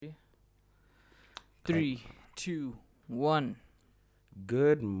Three, two, one.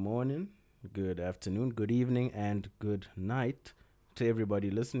 Good morning, good afternoon, good evening, and good night to everybody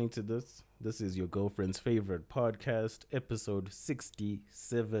listening to this. This is your girlfriend's favorite podcast, episode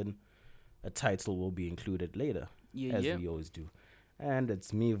 67. A title will be included later, as we always do. And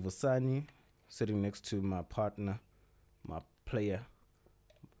it's me, Vosani, sitting next to my partner, my player,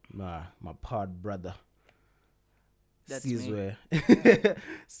 my pod brother. That's Sizwe.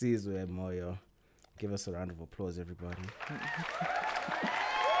 Sizwe Moyo. Give us a round of applause, everybody. The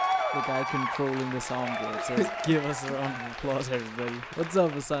guy controlling the soundboard says, "Give us a round of applause, everybody." What's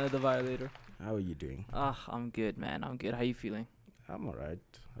up, Asana the Violator? How are you doing? I'm good, man. I'm good. How you feeling? I'm alright.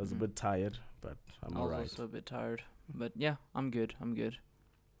 I was a bit tired, but I'm alright. I was also a bit tired, but yeah, I'm good.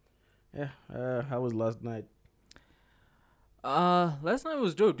 Yeah. How was last night? Last night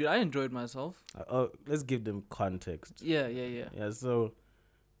was dope, dude. I enjoyed myself. Let's give them context. Yeah. Yeah. So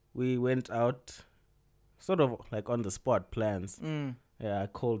we went out, sort of like on the spot plans. Yeah, I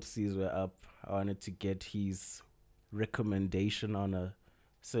called Caesar up. I wanted to get his recommendation on a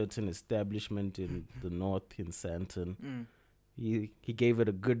certain establishment in the north in Sandton. He gave it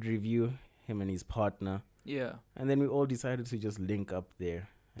a good review, him and his partner. Yeah. And then we all decided to just link up there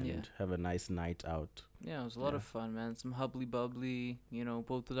and Yeah. have a nice night out. Yeah, it was a lot of fun, man. Some hubbly bubbly,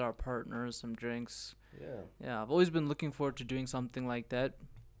 both with our partners, some drinks. Yeah, I've always been looking forward to doing something like that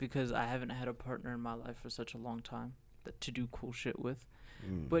because I haven't had a partner in my life for such a long time to do cool shit with.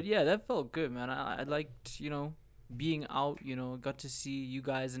 But yeah, that felt good, man. I liked, being out, got to see you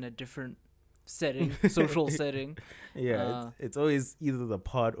guys in a different setting, social setting. Yeah, it's always either the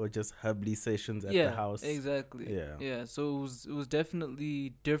pod or just hubbly sessions at the house. Exactly. Yeah. So it was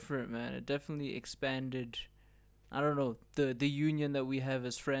definitely different, man. It definitely expanded, I don't know, the union that we have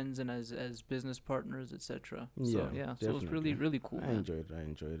as friends and as business partners, etc. So so it was really, really cool. I enjoyed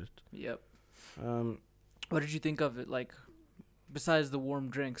it. Yep. Um What did you think of it, like, besides the warm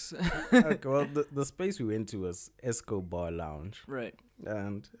drinks? Okay, well, the space we went to was Escobar Lounge. Right.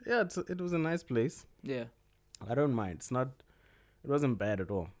 And yeah, it was a nice place. Yeah. I don't mind. It wasn't bad at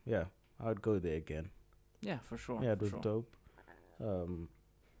all. Yeah, I would go there again. Yeah, for sure. Yeah, it was dope.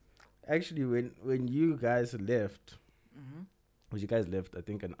 Actually, when you guys left, you guys left, I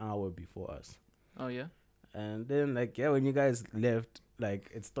think, an hour before us. Oh, yeah? And then, when you guys left,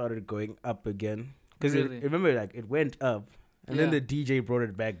 it started going up again. Because Really? remember, it went up. And then the DJ brought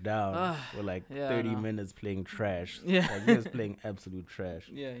it back down for 30 I know. minutes playing trash. Yeah. He was playing absolute trash.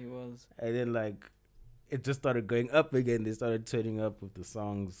 Yeah, he was. And then it just started going up again. They started turning up with the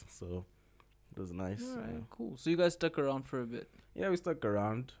songs. So it was nice. All right, cool. So you guys stuck around for a bit. Yeah, we stuck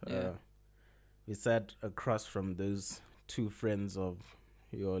around. Yeah. We sat across from those two friends of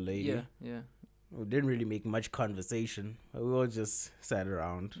your lady. Yeah. We didn't really make much conversation. We all just sat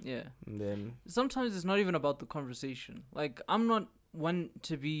around. Yeah. And then Sometimes it's not even about the conversation. Like, I'm not one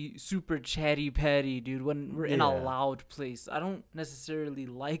to be super chatty-patty, dude, when we're in a loud place. I don't necessarily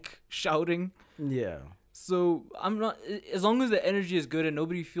like shouting. yeah. So I'm not, as long as the energy is good and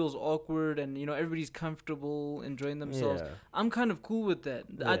nobody feels awkward and, everybody's comfortable, enjoying themselves, I'm kind of cool with that.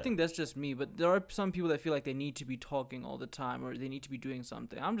 I think that's just me, but there are some people that feel like they need to be talking all the time or they need to be doing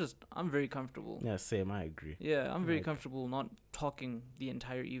something. I'm very comfortable. Yeah, same, I agree. Yeah, I'm very comfortable not talking the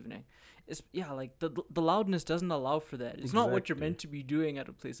entire evening. It's the loudness doesn't allow for that. It's not what you're meant to be doing at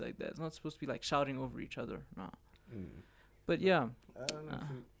a place like that. It's not supposed to be shouting over each other. No. But yeah. I don't know.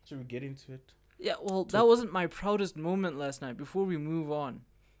 Should we get into it? Yeah, well, that wasn't my proudest moment last night. Before we move on,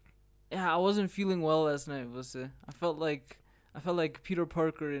 I wasn't feeling well last night. I felt like Peter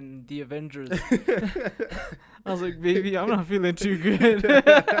Parker in the Avengers. I was like, baby, I'm not feeling too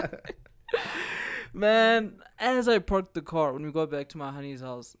good. Man, as I parked the car when we got back to my honey's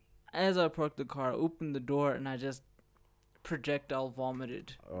house, I opened the door and I just projectile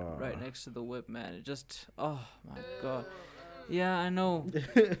vomited right next to the whip. Man, it just, oh my god. Yeah, I know.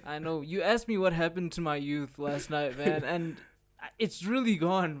 You asked me what happened to my youth last night, man, and it's really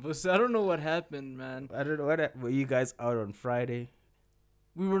gone. But I don't know what happened, man. I don't know. Were you guys out on Friday?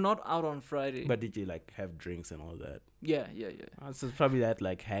 We were not out on Friday. But did you have drinks and all that? Yeah. So it's probably that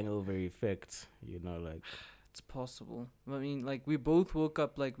hangover effect, It's possible. I mean, we both woke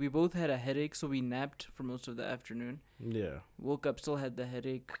up, we both had a headache, so we napped for most of the afternoon. Yeah. Woke up, still had the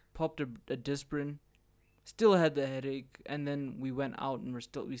headache. Popped a Disprin. Still had the headache, and then we went out and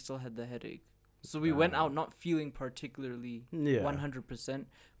we still had the headache. So we went out not feeling particularly 100%,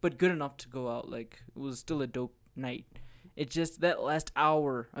 but good enough to go out. It was still a dope night. It's just that last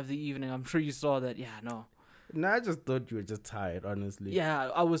hour of the evening, I'm sure you saw that. Yeah, no. No, I just thought you were just tired, honestly. Yeah,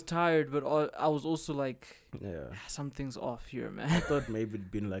 I was tired, but I was also like, Yeah. something's off here, I man. thought maybe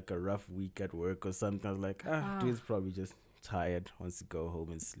it'd been like a rough week at work or something. I was like, dude's probably just tired, wants to go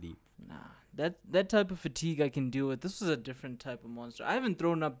home and sleep. Nah, that type of fatigue I can deal with. This was a different type of monster. I haven't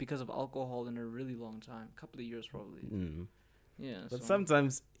thrown up because of alcohol in a really long time, a couple of years probably. Yeah, But so-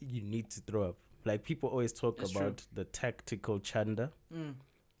 sometimes you need to throw up. Like people always talk That's about the tactical chanda, Mm.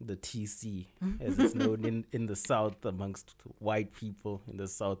 the TC, as it's known in the South amongst white people in the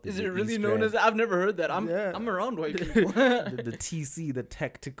South. Is in it the really East known Rand. as? I've never heard that. I'm around white people. the TC, the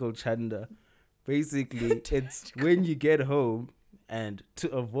tactical chanda. Basically, it's when you get home and to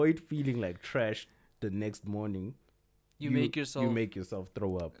avoid feeling like trash the next morning, you make yourself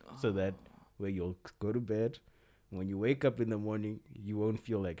throw up so that where you'll go to bed. When you wake up in the morning, you won't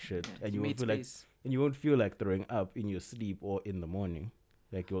feel like shit, and you won't feel like throwing up in your sleep or in the morning.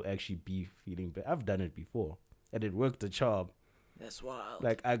 Like you'll actually be feeling bad. I've done it before, and it worked a charm. That's wild.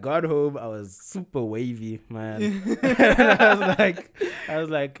 Like I got home, I was super wavy, man. I was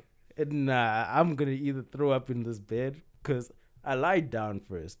like, nah, I'm gonna either throw up in this bed because I lied down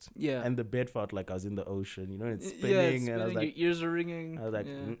first. Yeah. And the bed felt like I was in the ocean, you know, it's Yeah, spinning, it's and I was like, your ears are ringing. I was like,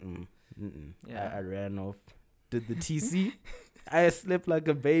 yeah. Yeah. I ran off. Did the TC. I slept like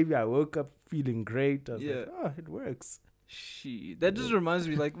a baby. I woke up feeling great. I was like, oh, it works. That just reminds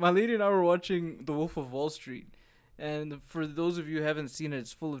me, like, my lady and I were watching The Wolf of Wall Street. And for those of you who haven't seen it,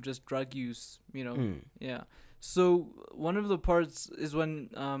 it's full of just drug use, you know. Yeah. So one of the parts is when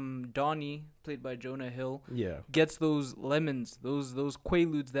Donnie, played by Jonah Hill, gets those lemons, those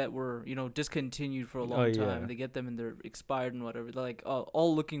Quaaludes that were, you know, discontinued for a long time. They get them and they're expired and whatever. They're like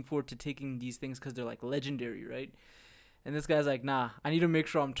all looking forward to taking these things because they're like legendary, right? And this guy's like, nah, I need to make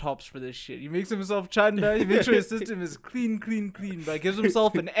sure I'm tops for this shit. He makes himself chanda. He makes sure his system is clean. But gives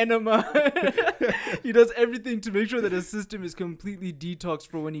himself an enema. He does everything to make sure that his system is completely detoxed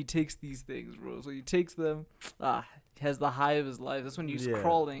for when he takes these things, bro. So he takes them. He has the high of his life. That's when he's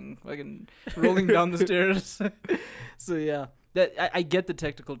crawling, fucking rolling down the stairs. So yeah, that I get the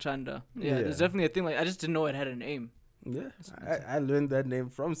technical chanda. Yeah, there's definitely a thing like I just didn't know it had a name. Yeah, I learned that name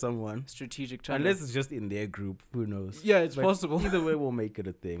from someone. Strategic chanda. Unless it's just in their group, who knows? Yeah, it's possible. Either way, we'll make it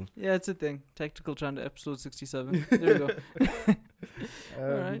a thing. Yeah, it's a thing. Tactical chanda, episode 67. There we go. All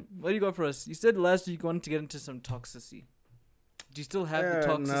right, what do you got for us? You said last week you wanted to get into some toxicity. Do you still have the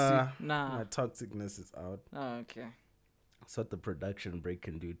toxicity? Nah. My toxicness is out. Oh, okay. That's what the production break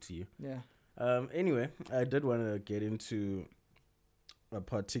can do to you. Yeah. Anyway, I did want to get into a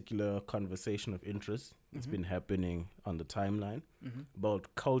particular conversation of interest. It's been happening on the timeline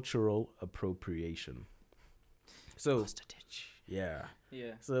about cultural appropriation. So, yeah.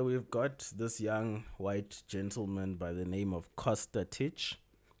 So we've got this young white gentleman by the name of Costa Titch.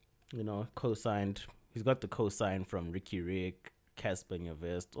 You know, he's got the co-sign from Ricky Rick, Casper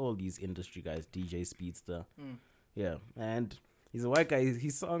Nyovest, all these industry guys, DJ Speedster. Yeah, and he's a white guy.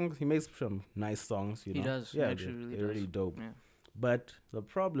 He makes some nice songs, you know. He does. Yeah, he actually really they're does. really dope. Yeah. But the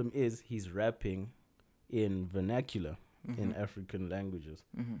problem is he's rapping in vernacular, in African languages.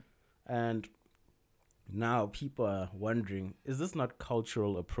 And now people are wondering, is this not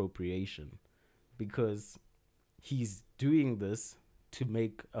cultural appropriation? Because he's doing this to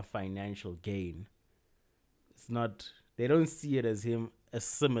make a financial gain. It's not, they don't see it as him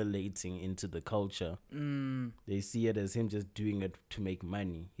assimilating into the culture. They see it as him just doing it to make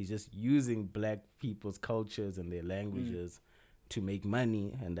money. He's just using black people's cultures and their languages to make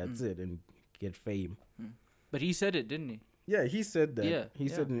money, and that's it, and get fame. But he said it, didn't he? Yeah, he said that. Yeah, He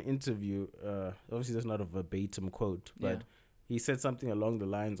said in an interview, obviously that's not a verbatim quote, but he said something along the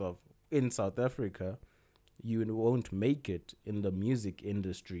lines of, in South Africa, you won't make it in the music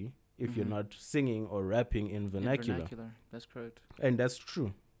industry if you're not singing or rapping in vernacular. That's correct. And that's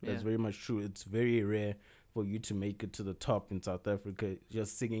true. That's very much true. It's very rare for you to make it to the top in South Africa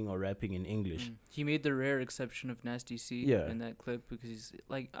just singing or rapping in English. He made the rare exception of Nasty C in that clip because he's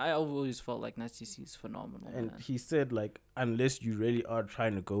like, I always felt like Nasty C is phenomenal. And man. he said, like, unless you really are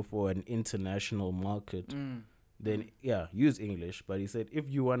trying to go for an international market, then use English. But he said, if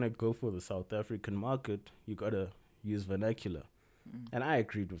you want to go for the South African market, you got to use vernacular. And I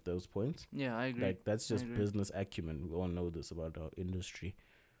agreed with those points. Yeah, I agree. Like, that's just business acumen. We all know this about our industry.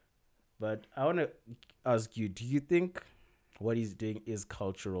 But I want to ask you, do you think what he's doing is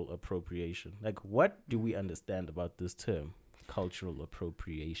cultural appropriation? Like, what do we understand about this term, cultural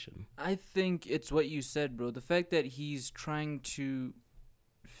appropriation? I think it's what you said, bro. The fact that he's trying to,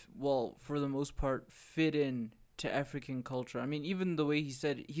 for the most part, fit in to African culture. I mean, even the way he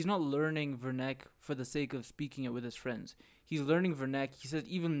said he's not learning Vernac for the sake of speaking it with his friends. He's learning Vernac, he said,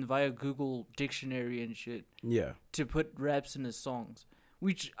 even via Google Dictionary and shit, Yeah. to put raps in his songs.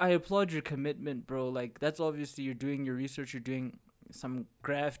 Which I applaud your commitment, bro. Like, that's obviously you're doing your research, you're doing some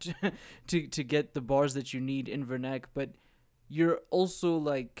graft to get the bars that you need in Vernac, but you're also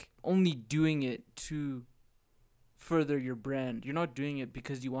like only doing it to further your brand. You're not doing it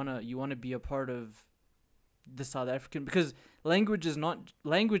because you wanna be a part of the South African, because language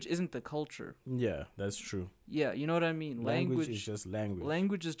isn't the culture. Yeah, that's true. Yeah, you know what I mean? Language is just language.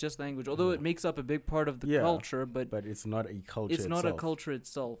 Language is just language. Although Yeah. it makes up a big part of the Yeah, culture, but it's not a culture it's not a itself. culture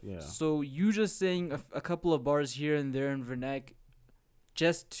itself. Yeah. So you just saying a couple of bars here and there in Vernac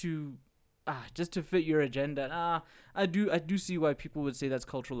just to fit your agenda. I do see why people would say that's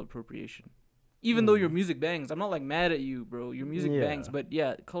cultural appropriation. Even though your music bangs, I'm not like mad at you, bro. Your music Yeah. bangs, but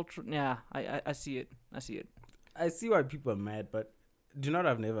yeah, culture. Yeah, I see it. I see it. I see why people are mad, but do you know what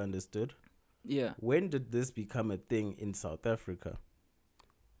I've never understood? Yeah. When did this become a thing in South Africa?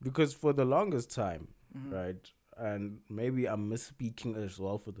 Because for the longest time, Mhm. right, and maybe I'm misspeaking as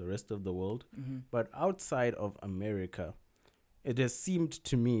well for the rest of the world, Mhm. but outside of America, it has seemed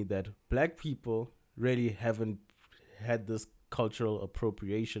to me that black people really haven't had this cultural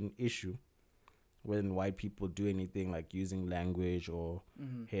appropriation issue when white people do anything like using language or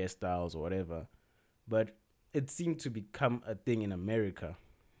Mhm. hairstyles or whatever. But it seemed to become a thing in America,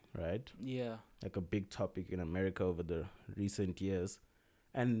 right? Yeah. Like a big topic in America over the recent years.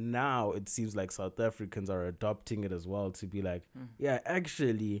 And now it seems like South Africans are adopting it as well, to be like, yeah,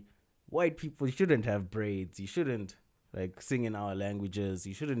 actually, white people shouldn't have braids. You shouldn't like sing in our languages.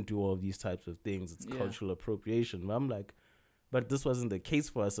 You shouldn't do all these types of things. It's Yeah. cultural appropriation. But I'm like, but this wasn't the case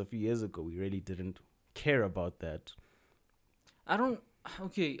for us a few years ago. We really didn't care about that. I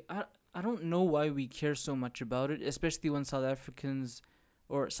don't know why we care so much about it, especially when South Africa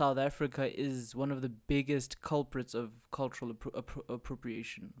is one of the biggest culprits of cultural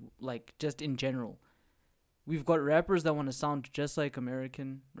appropriation, like just in general. We've got rappers that want to sound just like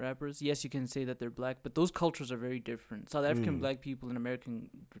American rappers. Yes, you can say that they're black, but those cultures are very different. South African black people and American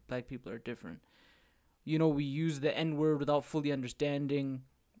black people are different. You know, we use the N-word without fully understanding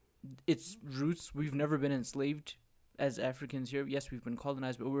its roots. We've never been enslaved as Africans here. Yes, we've been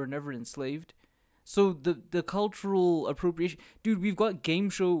colonized, but we were never enslaved. So the cultural appropriation, dude, we've got game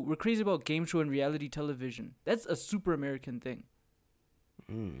show. We're crazy about game show and reality television. That's a super American thing.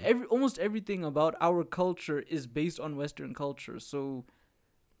 Almost everything about our culture is based on Western culture. So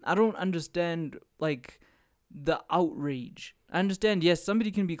I don't understand like the outrage. I understand, yes,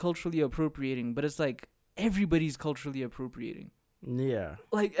 somebody can be culturally appropriating, but it's like everybody's culturally appropriating. Yeah.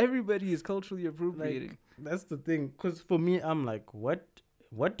 Like everybody is culturally appropriating. Like, that's the thing. Because for me, I'm like, what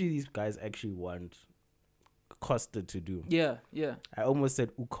do these guys actually want Costa to do? Yeah, yeah. I almost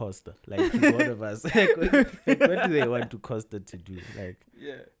said Costa. Like, he's one of us. Like, what do they want Costa to do?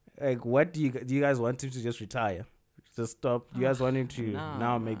 Like, what do you guys want him to just retire? Just stop? Do you guys want him to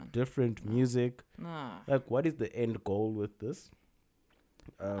now make different music? Nah. Like, what is the end goal with this?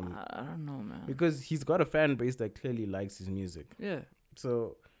 I don't know, man. Because he's got a fan base that clearly likes his music. Yeah.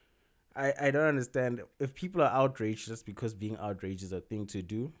 So I don't understand if people are outraged just because being outraged is a thing to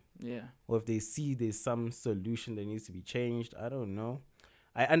do. Yeah. Or if they see there's some solution that needs to be changed. I don't know.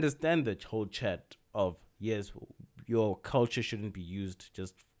 I understand the whole chat of, yes, your culture shouldn't be used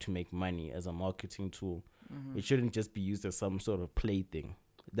just to make money as a marketing tool. Mm-hmm. It shouldn't just be used as some sort of plaything.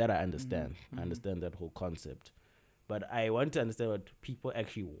 That I understand. I understand that whole concept. But I want to understand what people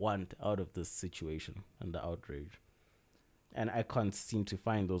actually want out of this situation and the outrage. And I can't seem to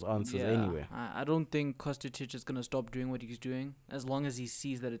find those answers anywhere. I don't think Kostić is going to stop doing what he's doing as long as he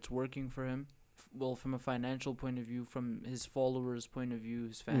sees that it's working for him. Well, from a financial point of view, from his followers' point of view,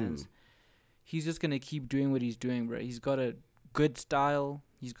 his fans. He's just going to keep doing what he's doing, bro. He's got a good style.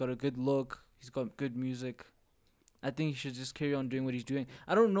 He's got a good look. He's got good music. I think he should just carry on doing what he's doing.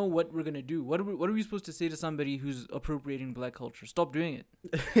 I don't know what we're going to do. What are we supposed to say to somebody who's appropriating black culture? Stop doing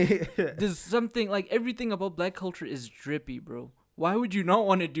it. There's something, like, everything about black culture is drippy, bro. Why would you not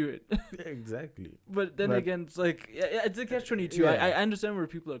want to do it? Exactly. But then again, it's like, it's a catch-22. Yeah. I understand where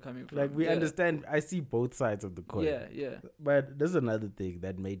people are coming from. Like, we understand. I see both sides of the coin. Yeah. But there's another thing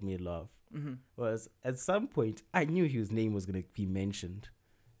that made me laugh. Was at some point, I knew his name was going to be mentioned.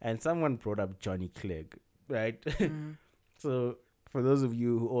 And someone brought up Johnny Clegg. Right? So, for those of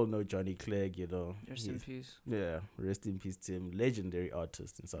you who all know Johnny Clegg, you know. Rest in peace. Yeah, rest in peace to him. Legendary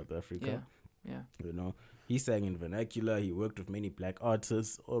artist in South Africa. Yeah. You know, he sang in vernacular. He worked with many black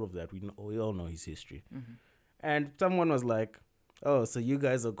artists. All of that. We all know his history. And someone was like, Oh, so you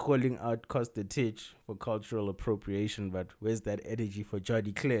guys are calling out Costa Titch for cultural appropriation, but where's that energy for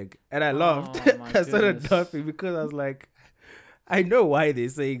Johnny Clegg? And I laughed. Oh my I started goodness. laughing because I was like, I know why they're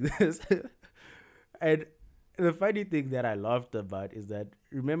saying this. And the funny thing that I laughed about is that,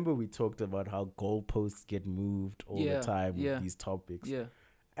 remember we talked about how goalposts get moved all the time with these topics. Yeah.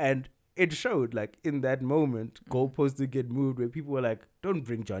 And it showed, like, in that moment, Mhm. goalposts did get moved where people were like, don't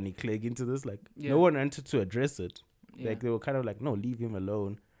bring Johnny Clegg into this. Like, Yeah. no one wanted to address it. Yeah. Like, they were kind of like, no, leave him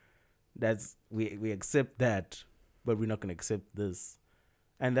alone. That's, we accept that, but we're not going to accept this.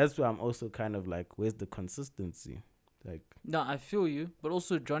 And that's why I'm also kind of like, where's the consistency? Like, No, I feel you, but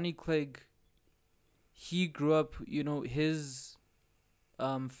also Johnny Clegg, he grew up, his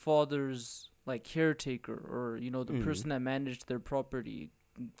father's like caretaker, or the person that managed their property,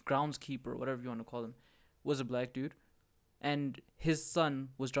 groundskeeper, whatever you want to call him, was a black dude, and his son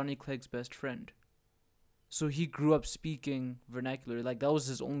was Johnny Clegg's best friend. So he grew up speaking vernacular, like that was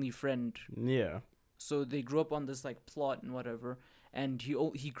his only friend. yeah. So they grew up on this like plot and whatever, and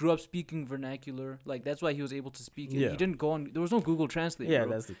he grew up speaking vernacular, like that's why he was able to speak it. Yeah. He didn't go on. There was no Google Translate. Yeah,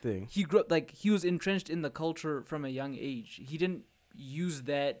 bro. that's the thing. He grew up, like, he was entrenched in the culture from a young age. He didn't use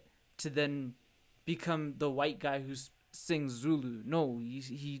that to then become the white guy who sings Zulu. No,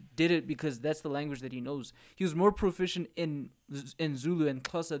 he did it because that's the language that he knows. He was more proficient in Zulu and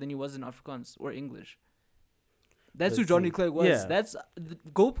Xhosa than he was in Afrikaans or English. That's who Let's Johnny see. Clegg was. Yeah. That's the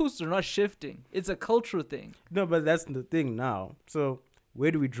goalposts are not shifting. It's a cultural thing. No, but that's the thing now. So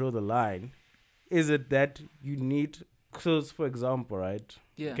where do we draw the line? Is it that you need, because, for example, right?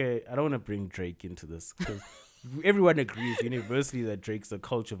 Yeah. Okay, I don't want to bring Drake into this because everyone agrees universally that Drake's a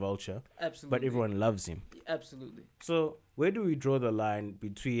culture vulture, Absolutely. but everyone loves him. Absolutely. So where do we draw the line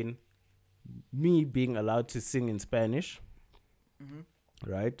between me being allowed to sing in Spanish,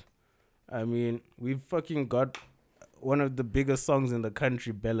 right? I mean, we've fucking got one of the biggest songs in the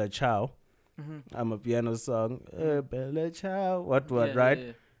country, Bella Ciao. I'm a piano song, Bella Ciao, what, Yeah, right? yeah,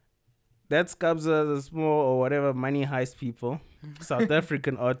 yeah. That's Kabza, the small or whatever money heist people, South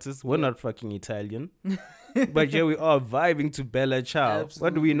African artists. We're not fucking Italian. But here we are vibing to Bella Ciao.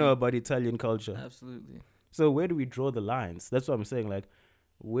 What do we know about Italian culture? Absolutely. So where do we draw the lines? That's what I'm saying. Like,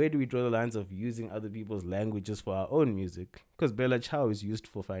 where do we draw the lines of using other people's languages for our own music? Because Bella Ciao is used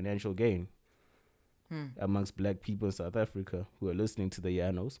for financial gain amongst black people in South Africa who are listening to the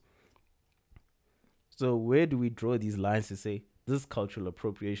Yanos. So where do we draw these lines to say this cultural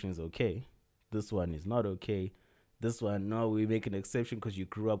appropriation is okay, this one is not okay, this one, no, we make an exception because you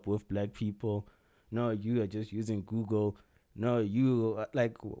grew up with black people, no, you are just using Google, no, you,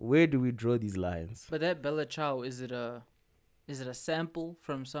 like, where do we draw these lines? But that Bella Ciao, is it a sample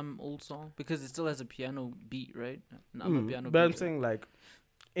from some old song? Because it still has a piano beat, right? But I'm saying, like,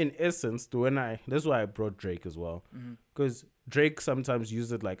 in essence, that's why I brought Drake as well. Because Drake sometimes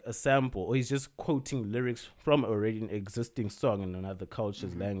uses like a sample, or he's just quoting lyrics from already an existing song in another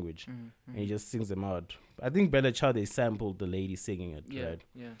culture's language, and he just sings them out. I think Bella Ciao, they sampled the lady singing it, right?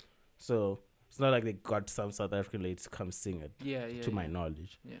 Yeah. So it's not like they got some South African lady to come sing it, to my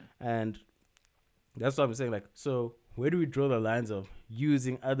knowledge. Yeah. And that's what I'm saying. Like, so where do we draw the lines of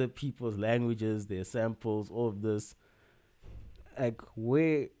using other people's languages, their samples, all of this? Like,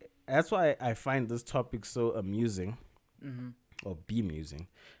 where? That's why I find this topic so amusing, or bemusing,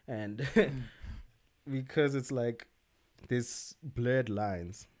 and because it's like there's blurred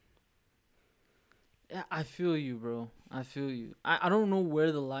lines. Yeah, I feel you, bro. I feel you. I don't know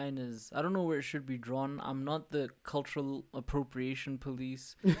where the line is. I don't know where it should be drawn. I'm not the cultural appropriation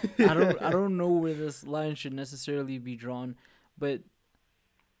police. I don't know where this line should necessarily be drawn, but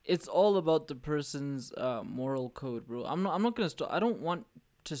it's all about the person's moral code, bro. I'm not gonna stop. I don't want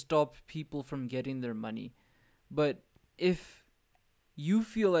to stop people from getting their money, but if you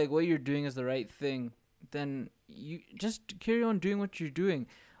feel like what you're doing is the right thing, then you just carry on doing what you're doing.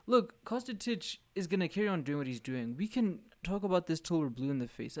 Look, Costa Titch is gonna carry on doing what he's doing. We can talk about this till we're blue in the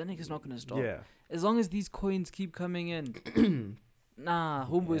face. That nigga's not gonna stop. Yeah. As long as these coins keep coming in, nah,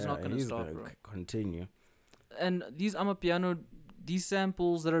 homeboy's not gonna stop, bro. Continue. And these Amapiano, these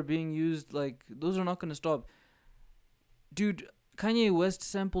samples that are being used, like, those are not gonna stop. Dude, Kanye West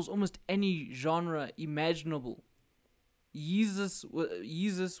samples almost any genre imaginable.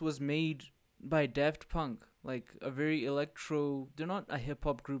 Yeezus was made by Daft Punk, like a very electro. They're not a hip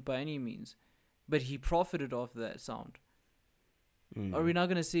hop group by any means, but he profited off that sound. Are we not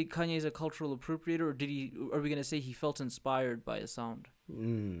gonna say Kanye is a cultural appropriator, or are we gonna say he felt inspired by a sound?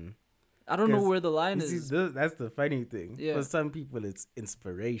 I don't know 'Cause where the line you see, is. that's the funny thing. Yeah. For some people, it's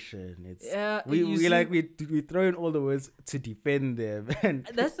inspiration. It's Yeah, we you we see- like we throw in all the words to defend them, and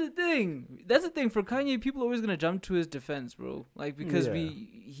That's the thing. That's the thing. For Kanye, people are always gonna jump to his defense, bro. Like because Yeah.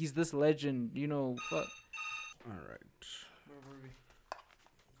 he's this legend, you know. Fuck. all right.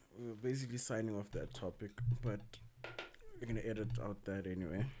 We're basically signing off that topic, but we're gonna edit out that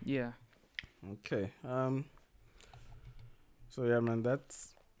anyway. Yeah. Okay. So yeah, man,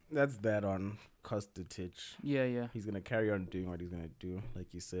 that's that on Kostetich. Yeah. Yeah. He's gonna carry on doing what he's gonna do,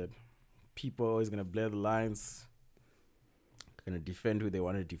 like you said. People are always gonna blur the lines. Gonna defend who they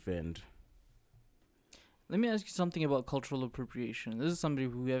want to defend. Let me ask you something about cultural appropriation. This is somebody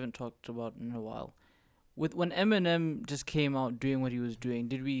who we haven't talked about in a while. When Eminem just came out doing what he was doing,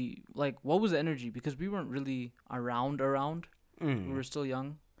 did we what was the energy? Because we weren't really around. We were still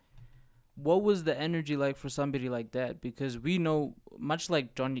young. What was the energy like for somebody like that? Because we know, much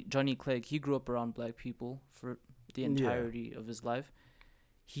like Johnny Clegg, he grew up around black people for the entirety of his life.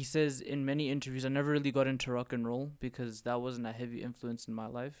 He says in many interviews, I never really got into rock and roll because that wasn't a heavy influence in my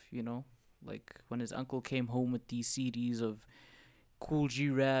life, you know? Like when his uncle came home with these CDs of Cool G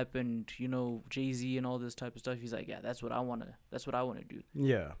rap and, you know, Jay-Z and all this type of stuff, he's like, yeah, that's what I want to do.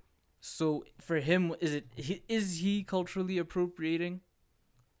 Yeah. So for him, is he culturally appropriating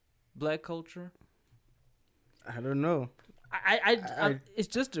black culture? I don't know. I it's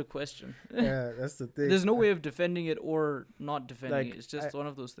just a question. Yeah, that's the thing. There's no way of defending it or not defending it. It's just one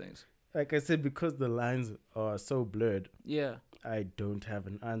of those things. Like I said, because the lines are so blurred, Yeah. I don't have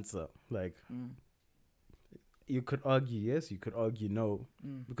an answer. Like, you could argue yes, you could argue no.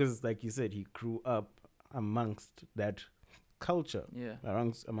 Because, like you said, he grew up amongst that culture. Yeah.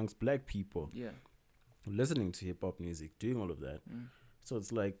 Amongst black people. Yeah. Listening to hip-hop music, doing all of that. So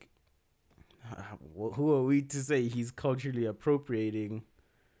it's like, who are we to say he's culturally appropriating?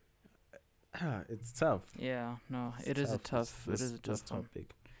 It's tough. Yeah, no, it is a tough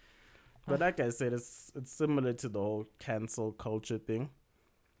topic. But like I said, it's similar to the whole cancel culture thing.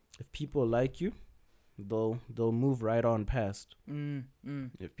 If people like you, they'll move right on past.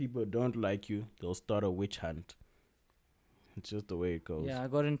 If people don't like you, they'll start a witch hunt. It's just the way it goes. Yeah, I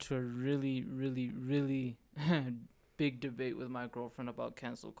got into a really, really, really big debate with my girlfriend about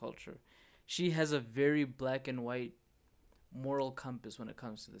cancel culture. She has a very black and white moral compass when it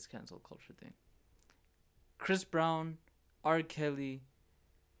comes to this cancel culture thing. Chris Brown, R. Kelly,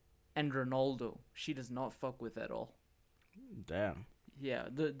 and Ronaldo, she does not fuck with at all. Damn. Yeah,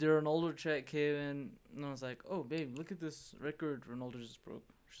 the Ronaldo chat came in, and I was like, oh, babe, look at this record Ronaldo just broke.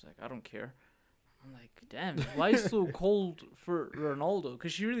 She's like, I don't care. I'm like, damn, why are you so cold for Ronaldo?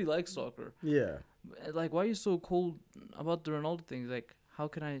 Because she really likes soccer. Yeah. Like, why are you so cold about the Ronaldo thing? Like, how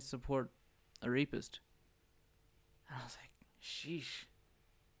can I support a rapist? And I was like, sheesh,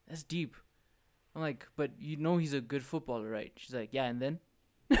 that's deep. I'm like, but you know he's a good footballer, right? She's like, yeah, and then?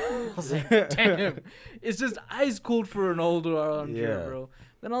 I was like, damn, it's just ice cold for Ronaldo around here, bro.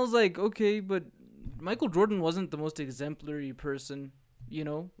 Then I was like, okay, but Michael Jordan wasn't the most exemplary person, you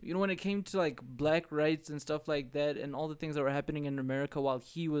know, when it came to like black rights and stuff like that, and all the things that were happening in America while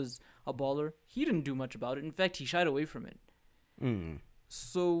he was a baller, he didn't do much about it. In fact, he shied away from it.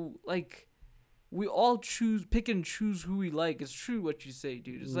 So like, we all pick and choose who we like. It's true what you say,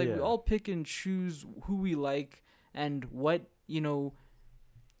 dude. It's like we all pick and choose who we like and what,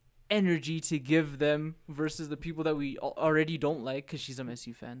 energy to give them versus the people that we already don't like, because she's a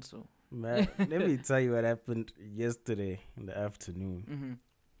Messi fan. So man, let me tell you what happened yesterday in the afternoon.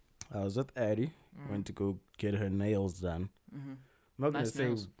 I was with Addie, went to go get her nails done. I'm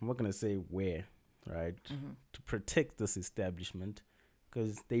not gonna say where, right? To protect this establishment,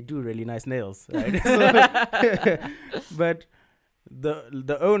 because they do really nice nails, right? But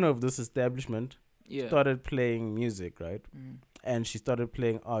the owner of this establishment started playing music, right? And she started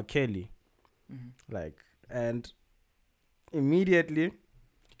playing R. Kelly. And immediately you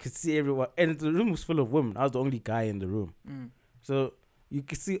could see everyone, and the room was full of women. I was the only guy in the room. So you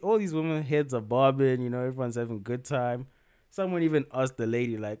could see all these women heads are bobbing, everyone's having a good time. Someone even asked the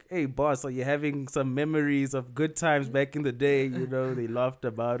lady, like, hey boss, are you having some memories of good times back in the day? They laughed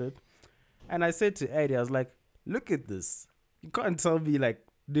about it. And I said to Eddie, I was like, look at this. You can't tell me like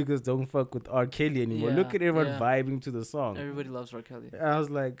niggas don't fuck with R. Kelly anymore. Look at everyone vibing to the song. Everybody loves R. Kelly. And I was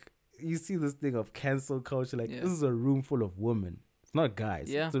like, you see this thing of cancel culture, like this is a room full of women. It's not guys.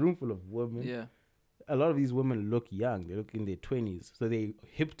 It's a room full of women. Yeah. A lot of these women look young. They look in their 20s. So they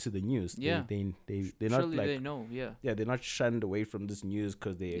hip to the news. Yeah. They're Surely not like, they know, yeah, they're not shunned away from this news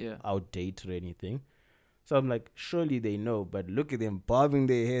because they're outdated or anything. So I'm like, surely they know, but look at them bobbing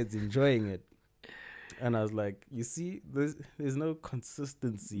their heads, enjoying it. And I was like, you see, there's no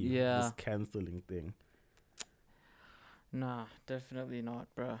consistency in this canceling thing. Nah, definitely not,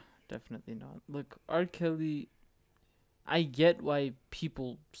 bruh. Definitely not. Look, R. Kelly, I get why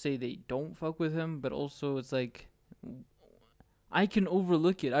people say they don't fuck with him, but also it's like, I can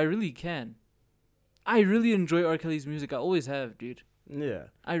overlook it. I really can. I really enjoy R. Kelly's music. I always have, dude. Yeah.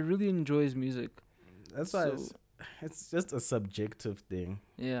 I really enjoy his music. That's why it's just a subjective thing.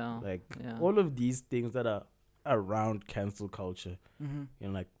 Yeah. Like, all of these things that are around cancel culture, mm-hmm. you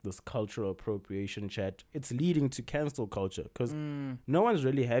know, like this cultural appropriation chat, it's leading to cancel culture because no one's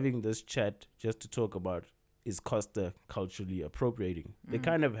really having this chat just to talk about is Costa culturally appropriating. They're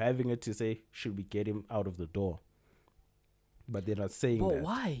kind of having it to say, should we get him out of the door? But they're not saying that. But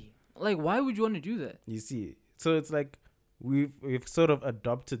why? Like, why would you want to do that? You see, so it's like we've sort of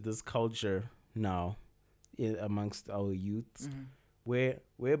adopted this culture now amongst our youths,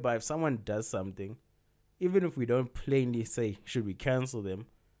 whereby if someone does something, even if we don't plainly say, should we cancel them,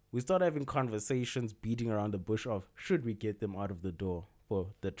 we start having conversations beating around the bush of, should we get them out of the door for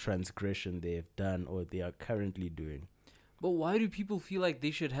the transgression they have done or they are currently doing? But why do people feel like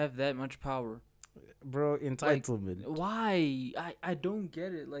they should have that much power? Bro, entitlement. Like, why? I don't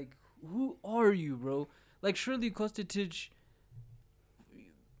get it. Like, who are you, bro? Like, surely Kostic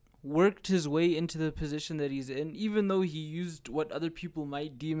worked his way into the position that he's in, even though he used what other people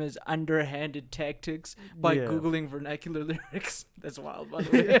might deem as underhanded tactics by Googling vernacular lyrics. That's wild, by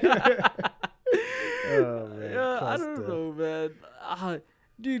the way. Oh, man. I don't know, man.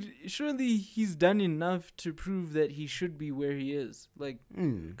 Dude, surely he's done enough to prove that he should be where he is. Like,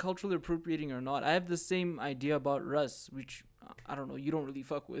 culturally appropriating or not. I have the same idea about Russ, which, I don't know, you don't really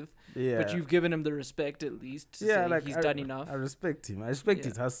fuck with. Yeah. But you've given him the respect, at least, to say like he's done enough. I respect him. I respect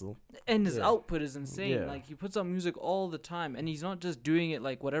his hustle. And his output is insane. Yeah. Like, he puts out music all the time. And he's not just doing it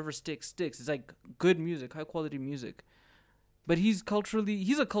like whatever sticks. It's like good music, high-quality music. But he's a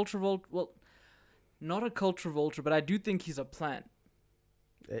culture vulture. Well, not a culture vulture, but I do think he's a plant.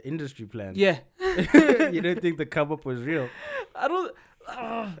 Industry plan. Yeah. You don't think the come up was real? I don't.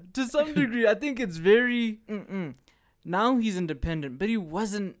 To some degree, I think it's very. Now he's independent, but he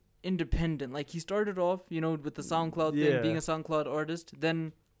wasn't independent. Like, he started off, with the SoundCloud thing, being a SoundCloud artist.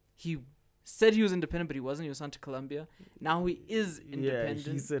 Then he said he was independent, but he wasn't. He was signed to Columbia. Now he is independent.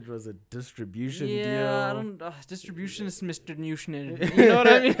 Yeah, he said it was a distribution deal. Yeah, I don't. Distribution is Mr. Newshin. You know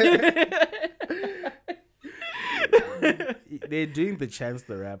what I mean? They're doing the Chance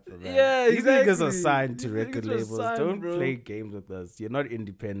the Rapper, man. Yeah, exactly. These niggas are signed to record labels. Don't bro. play games with us. You're not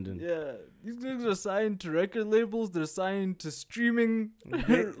independent. Yeah, these niggas are signed to record labels. They're signed to streaming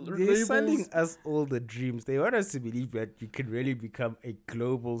They're labels. selling us all the dreams. They want us to believe that you can really become a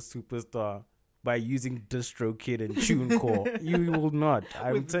global superstar by using DistroKid and TuneCore. You will not.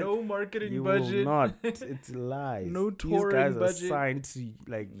 With no marketing you budget. You will not. It's lies. No touring budget. These guys are signed to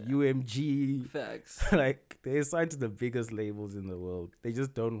UMG. Facts. Like, they're signed to the biggest labels in the world. They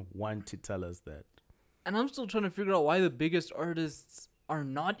just don't want to tell us that. And I'm still trying to figure out why the biggest artists are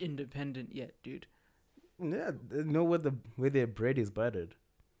not independent yet, dude. Yeah, they know where their bread is buttered.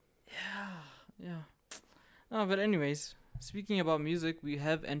 Yeah. Oh, but anyways, speaking about music, we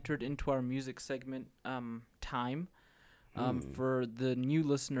have entered into our music segment time. For the new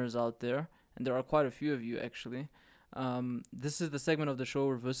listeners out there, and there are quite a few of you actually. This is the segment of the show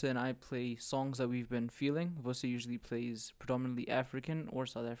where Vusa and I play songs that we've been feeling. Vusa usually plays predominantly African or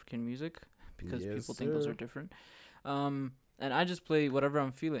South African music because people think those are different. And I just play whatever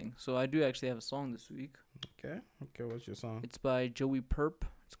I'm feeling. So I do actually have a song this week. Okay, what's your song? It's by Joey Purp.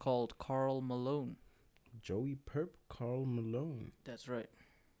 It's called Carl Malone. Joey Purp, Carl Malone. That's right.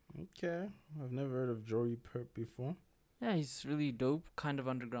 Okay, I've never heard of Joey Purp before. Yeah, he's really dope, kind of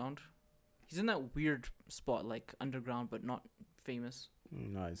underground. He's in that weird spot, like underground, but not famous.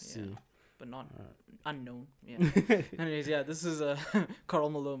 I see. But not unknown. Yeah. Anyways, this is Carl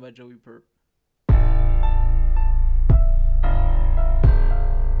Malone by Joey Purp.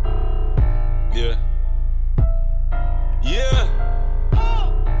 Yeah.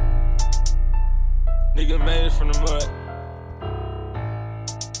 Nigga made it from the mud.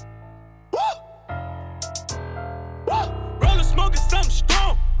 Rollin' smoking something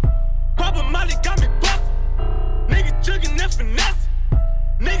strong. Poppin' Molly got me bustin'. Nigga juggin' and finesse.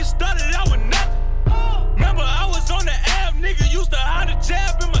 Nigga started out with nothing. Remember I was on the Ave, nigga used to hide a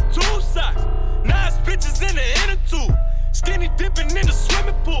jab in my tool socks. Now it's bitches in the inner tube. Skinny dipping in the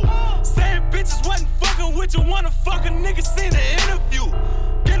swimming pool. Saying bitches wasn't fucking with you, wanna fuck a nigga seen the interview.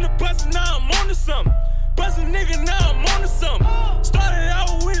 Getting the bustin', now I'm on to something. Bustin' nigga, now I'm on to something. Started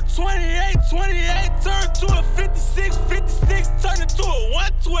out with a 28, turned to a 56, turned into a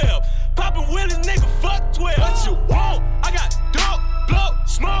 112. Poppin' Poppin' willies, nigga, fuck 12. What you want? I got dope, blow,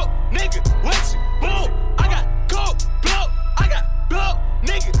 smoke, nigga, what you want? I got coke, blow, I got blow,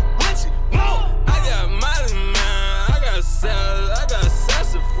 nigga, what you want? I got Molly, man, I got salad, I got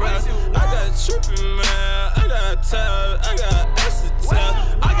sassafras, I got trippin', man, I got towel, I got acetal,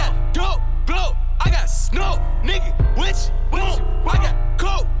 I got dope, blow, I got snow, nigga, what you want? I got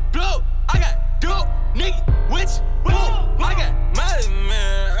coke, blow, I got dope, nigga, what you want? I got Molly,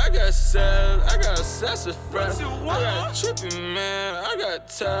 man, I got salad, I got sassafras, I got trippin', man, I got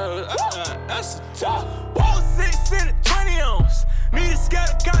towel, I got acetal. Wall 6 in a 20 ounce, me the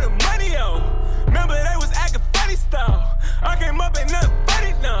scatter got the money on. Remember they was acting funny style, I came up ain't nothing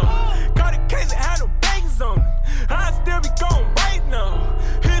funny now. Got a case that had no baggies on it, I still be going right now.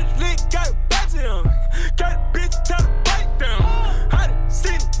 Hit a lick, got a budget on it, got a bitch tell to bite down. I done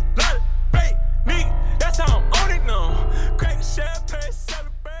seen a lot of fake nigga, that's how I'm on it now. Crack the champagne,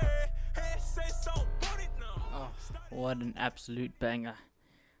 celebrate, head say so, want it now. Oh, what an absolute banger.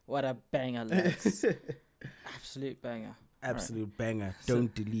 What a banger, lads. Absolute banger. Absolute banger.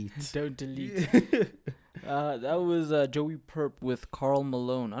 Don't delete. Don't delete. That was Joey Purp with Karl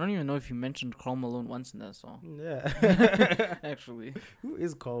Malone. I don't even know if you mentioned Karl Malone once in that song. Yeah. Actually. Who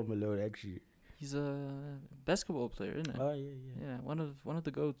is Karl Malone, actually? He's a basketball player, isn't it? Oh, yeah. Yeah, one of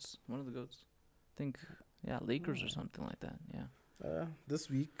the goats. One of the goats. I think, yeah, Lakers or something like that. Yeah. This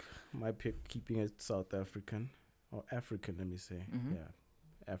week, my pick, keeping it South African. Or African, let me say. Mhm. Yeah.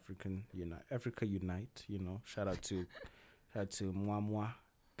 Africa Unite, you know. Shout out to Mwamwa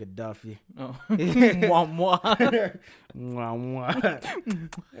Gaddafi. Oh. Mwah, mwah. Mwamwa.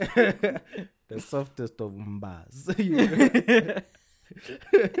 The softest of mbas.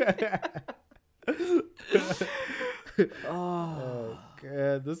 Oh,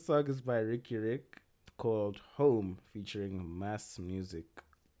 God. This song is by Ricky Rick called Home, featuring Mass Music.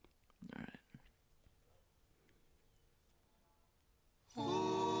 All right.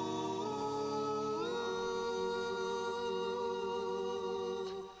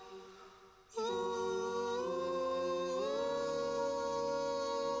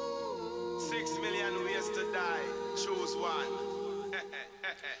 Ways to die, choose one.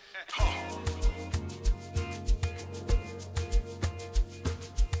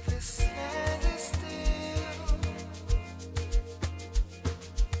 This land is still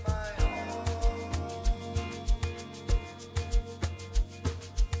my home.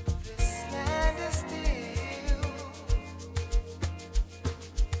 This land is still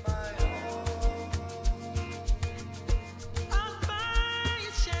my home. I'll find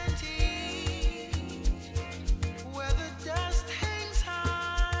a shanty where the dust hangs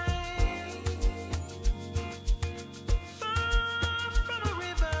high, far from a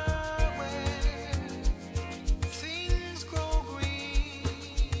river where things grow green.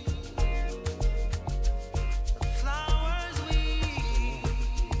 The flowers weep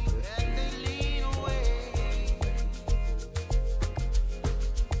and they lean away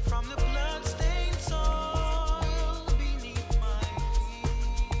from the blood-stained soil beneath my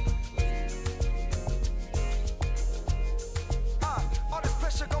feet. All this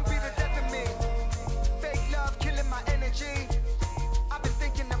pressure gon' be the death of me. Fake love killing my energy. I've been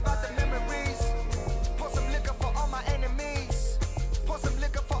thinking about the memories. Pour some liquor for all my enemies. Pour some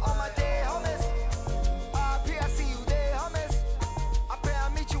liquor for all my dead homies. RIP, I see you there, homies. I pray I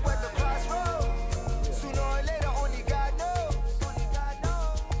meet you at the crossroads. Sooner or later, only God knows.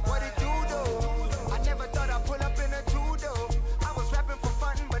 What it do though? I never thought I'd pull up in a two-door. I was rapping for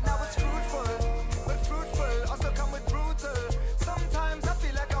fun, but now it's fruitful. But fruitful also come with brutal. Sometimes I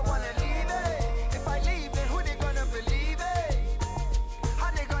feel like I wanna leave it. If I leave, then who they gonna believe it?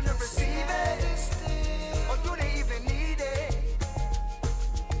 How they gonna receive it? Or do they even need it?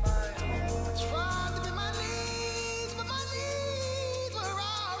 I tried to be my knees, but my knees were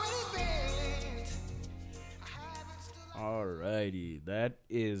already bent. I haven't stood on Alrighty, that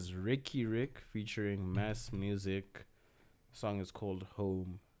is Ricky Rick featuring Mass Music. Song is called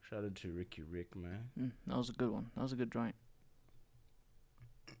Home. Shout out to Ricky Rick, man. That was a good one. That was a good joint.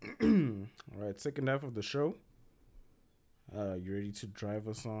 Alright, second half of the show. You ready to drive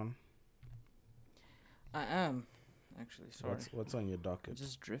us on? I am. Actually, sorry. What's on your I docket?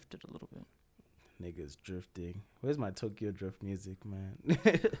 just drifted a little bit. Niggas drifting. Where's my Tokyo Drift music, man?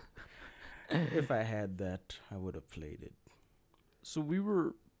 If I had that, I would have played it. So we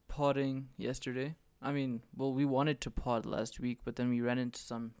were podding yesterday. I mean, well, we wanted to pod last week, but then we ran into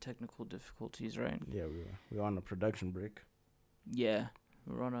some technical difficulties, right? Yeah, we were on a production break. Yeah,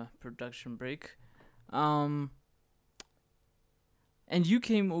 we were on a production break. And you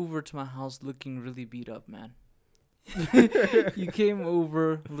came over to my house looking really beat up, man. You came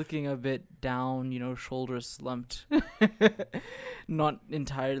over looking a bit down, shoulders slumped. Not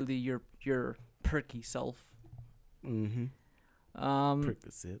entirely your perky self. Mm-hmm. Um,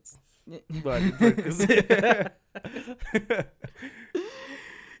 Percocets. But Percocets.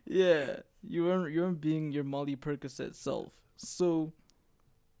 yeah, you weren't being your Molly Percocet self. So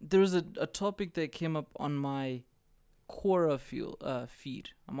there's a topic that came up on my Quora feed.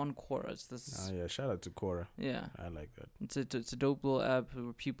 I'm on Quora. It's this. Oh yeah, shout out to Quora. Yeah, I like that. it's a dope little app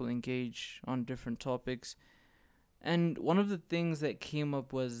where people engage on different topics, and one of the things that came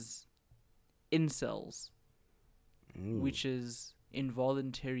up was incels, which is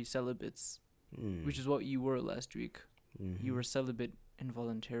involuntary celibates, which is what you were last week. Mm-hmm. You were celibate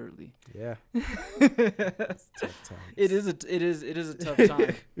involuntarily. Yeah. It's tough times. It is a tough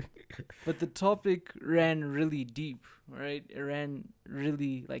time. But the topic ran really deep, right? It ran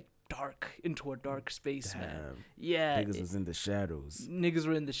really dark into a dark space, man. Damn. Yeah. Niggas was in the shadows. Niggas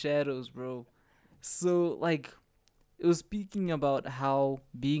were in the shadows, bro. So it was speaking about how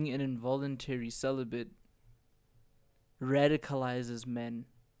being an involuntary celibate radicalizes men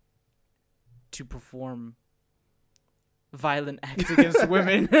to perform violent acts against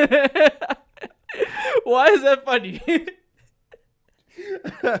women. Why is that funny?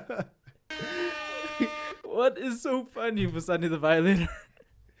 What is so funny for Sunny the Violator?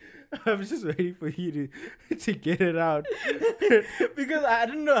 I was just waiting for you to get it out. Because I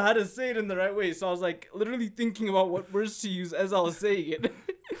didn't know how to say it in the right way, so I was literally thinking about what words to use as I was saying it.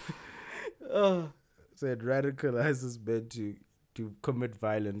 So it radicalizes men to commit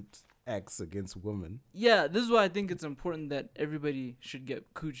violent acts against women. Yeah, this is why I think it's important that everybody should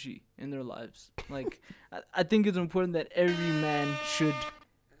get coochie in their lives. I think it's important that every man should.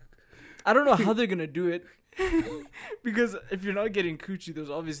 I don't know how they're gonna do it, because if you're not getting coochie, there's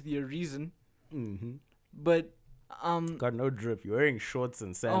obviously a reason. Mm-hmm. But Got no drip. You're wearing shorts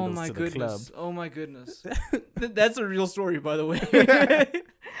and sandals to the club. Oh my goodness. That's a real story, by the way.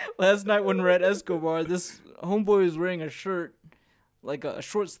 Last night when we were at Escobar, this homeboy was wearing a shirt, like a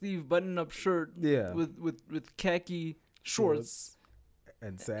short sleeve button up shirt, Yeah. with khaki shorts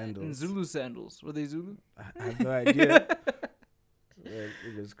And sandals. and Zulu sandals. Were they Zulu? I have no idea.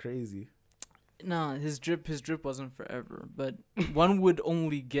 It was crazy. Nah, his drip wasn't forever, but one would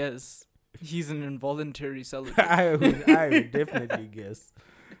only guess he's an involuntary celibate. I would definitely guess.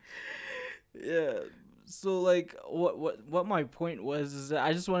 Yeah. So what my point was is that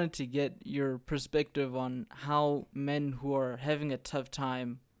I just wanted to get your perspective on how men who are having a tough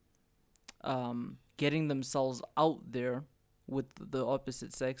time getting themselves out there with the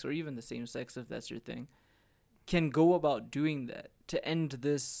opposite sex or even the same sex, if that's your thing, can go about doing that to end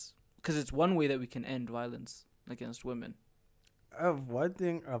this, because it's one way that we can end violence against women. One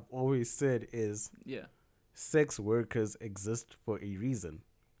thing I've always said is Yeah. sex workers exist for a reason.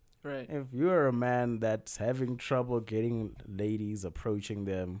 Right. If you're a man that's having trouble getting ladies approaching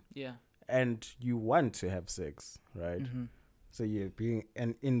them Yeah. and you want to have sex, right? Mm-hmm. So you're being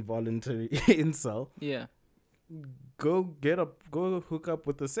an involuntary incel, Yeah. go hook up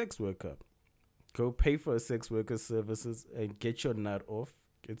with a sex worker. Go pay for a sex worker's services and get your nut off.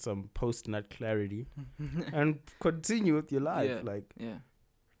 Get some post-nut clarity and continue with your life. Yeah.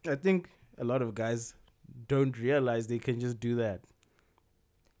 I think a lot of guys don't realize they can just do that.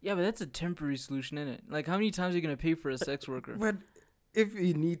 Yeah, but that's a temporary solution, isn't it? Like, how many times are you going to pay for a sex worker? But if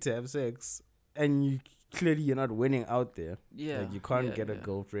you need to have sex and you're not winning out there, Yeah. like you can't get a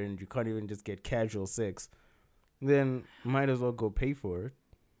girlfriend, you can't even just get casual sex, then might as well go pay for it.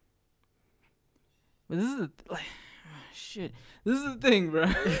 But this is shit. This is the thing, bro.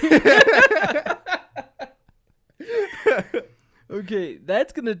 Okay,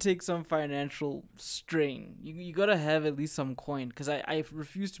 that's gonna take some financial strain. You gotta have at least some coin, because I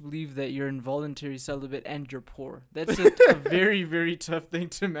refuse to believe that you're involuntary celibate and you're poor. That's just a very, very tough thing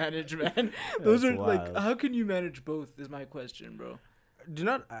to manage, man. Those That's are wild. how can you manage both? Is my question, bro. Do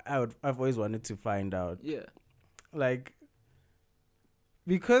not. I've always wanted to find out, Yeah.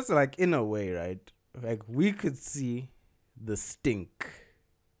 because in a way, right? We could see the stink,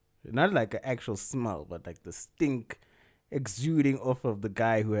 not like an actual smell, but the stink exuding off of the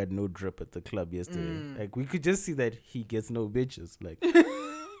guy who had no drip at the club yesterday. We could just see that he gets no bitches.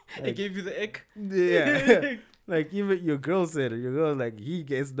 It gave you the ick. Yeah. Even your girl said it. Your girl he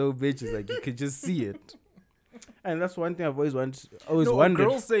gets no bitches. You could just see it. And that's one thing I've always wondered. A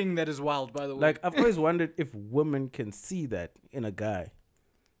girl saying that is wild, by the way. I've always wondered if women can see that in a guy.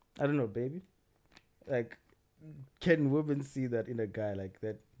 I don't know, baby. Can women see that in a guy,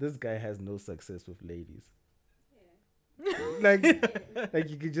 that this guy has no success with ladies? like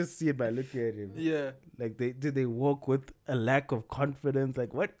you could just see it by looking at him. Yeah. Like they walk with a lack of confidence?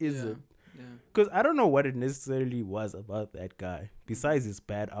 Like what is it? Yeah. Because I don't know what it necessarily was about that guy besides his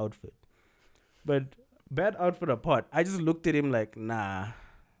bad outfit. But bad outfit apart, I just looked at him like, nah,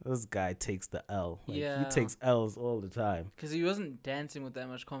 this guy takes the L. Like, Yeah. he takes L's all the time. Because he wasn't dancing with that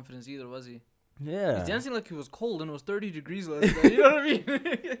much confidence either, was he? Yeah. He's dancing like he was cold and it was 30 degrees last night. You know what I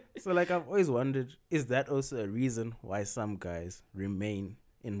mean? So like I've always wondered, is that also a reason why some guys remain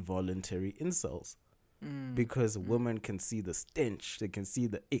involuntary incels? Because women can see the stench, they can see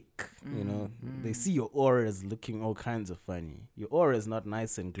the ick, you know. They see your aura is looking all kinds of funny. Your aura is not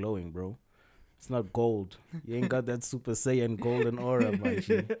nice and glowing, bro. It's not gold. You ain't got that Super Saiyan golden aura, my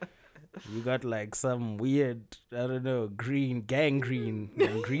G. You got like some weird, I don't know, greenness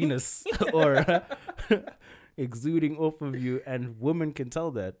aura exuding off of you, and women can tell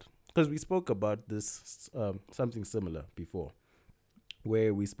that. Because we spoke about this, something similar before,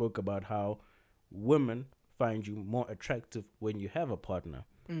 where we spoke about how women find you more attractive when you have a partner.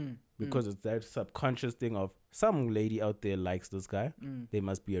 Because it's that subconscious thing of some lady out there likes this guy. There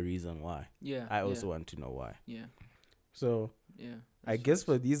must be a reason why. Yeah. I also want to know why. Yeah. So Yeah. I guess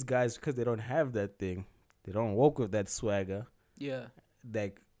for these guys, because they don't have that thing, they don't walk with that swagger. Yeah.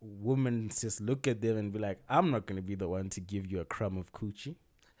 Like women just look at them and be like, I'm not going to be the one to give you a crumb of coochie.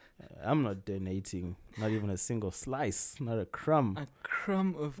 I'm not donating not even a single slice, not a crumb. A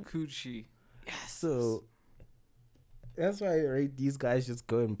crumb of coochie. Yes. So that's why, right, these guys just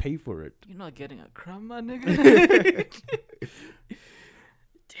go and pay for it. You're not getting a crumb, my nigga.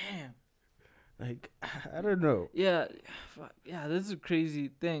 Damn. Like, I don't know. Yeah. Fuck. Yeah, this is a crazy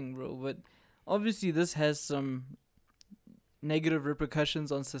thing, bro. But obviously this has some negative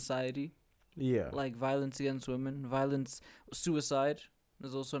repercussions on society. Yeah. Like violence against women, suicide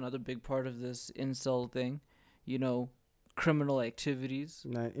is also another big part of this incel thing. You know, criminal activities.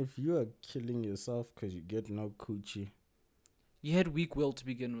 Now, if you are killing yourself because you get no coochie, You had weak will to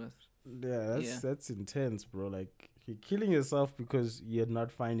begin with. that's intense, bro. Like, you're killing yourself because you're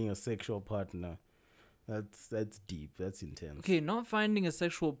not finding a sexual partner. That's deep. That's intense. Okay, not finding a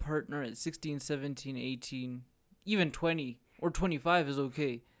sexual partner at 16, 17, 18, even 20 or 25 is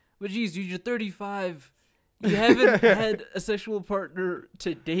okay. But geez, dude, you're 35. You haven't had a sexual partner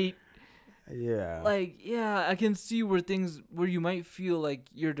to date. Yeah. Like, yeah, I can see where you might feel like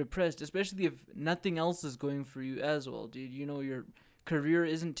you're depressed, especially if nothing else is going for you as well, dude. You know, your career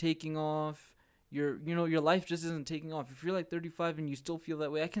isn't taking off. Your life just isn't taking off. If you're like 35 and you still feel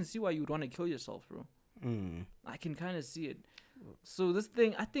that way, I can see why you would want to kill yourself, bro. I can kind of see it. So this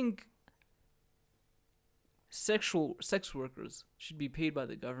thing, I think sex workers should be paid by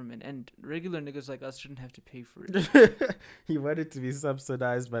the government, and regular niggas like us shouldn't have to pay for it. You want it to be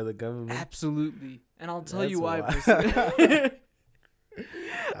subsidized by the government? Absolutely. And I'll tell you why.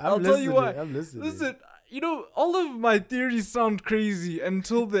 I'll tell you why. I'm listening. Listen, you know, all of my theories sound crazy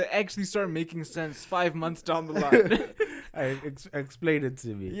until they actually start making sense 5 months down the line. Explain it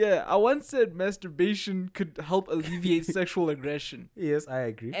to me. Yeah, I once said masturbation could help alleviate sexual aggression. Yes, I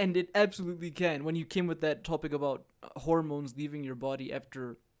agree. And it absolutely can, when you came with that topic about hormones leaving your body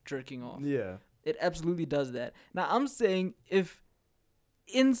after jerking off. Yeah. It absolutely does that. Now, I'm saying if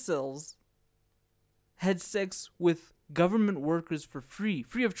incels had sex with government workers for free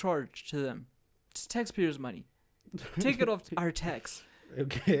of charge to them, it's taxpayers' money. Take it off our tax.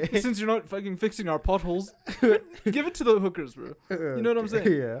 Okay. Since you're not fucking fixing our potholes, give it to the hookers, bro. You know what I'm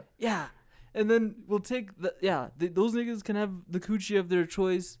saying? Yeah. Yeah. And then we'll take those niggas can have the coochie of their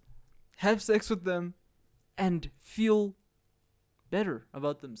choice, have sex with them, and feel better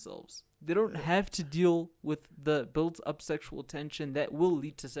about themselves. They don't have to deal with the built up sexual tension that will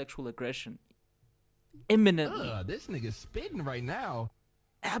lead to sexual aggression. Imminently. This nigga's spitting right now.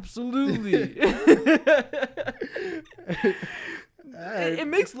 Absolutely. It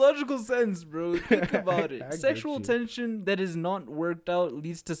makes logical sense, bro. Think about it. I get Sexual you. tension that is not worked out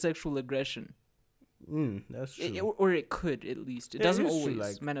leads to sexual aggression. That's true. Or it could, at least. It Yeah, doesn't it is true,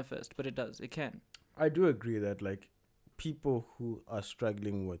 always like- manifest, but it does. It can. I do agree that, like, people who are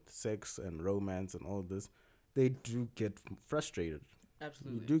struggling with sex and romance and all this, they do get frustrated.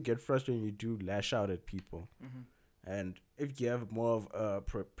 Absolutely. You do get frustrated. You do lash out at people. And if you have more of a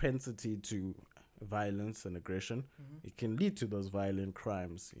propensity to violence and aggression, it can lead to those violent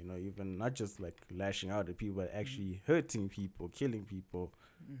crimes. You know, even not just like lashing out at people, but actually hurting people, killing people,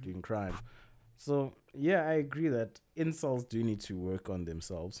 doing crime. So yeah, I agree that incels do need to work on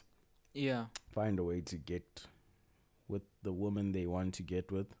themselves. Yeah. Find a way to get with the woman they want to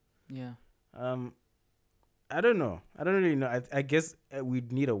get with. Yeah. I don't know. I don't really know. I guess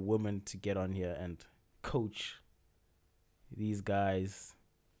we'd need a woman to get on here and coach these guys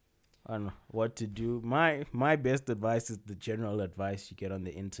on what to do. My best advice is the general advice you get on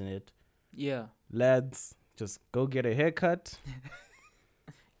the internet. Yeah. Lads, just go get a haircut,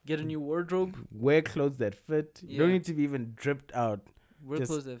 Get a new wardrobe. wear clothes that fit. You don't Yeah. need to be even dripped out. Wear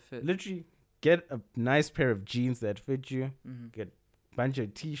Just clothes that fit. Literally, get a nice pair of jeans that fit you. Mm-hmm. Bunch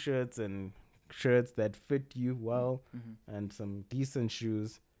of t-shirts and shirts that fit you well, Mm-hmm. and some decent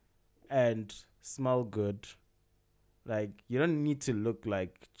shoes, and smell good. Like, you don't need to look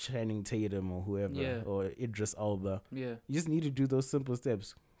like Channing Tatum or whoever, Yeah. or Idris Elba. Yeah. You just need to do those simple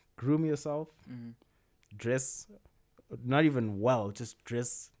steps. Groom yourself, Mm-hmm. dress, not even well, just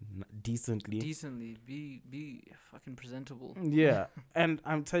dress decently. Decently. Be fucking presentable. Yeah, and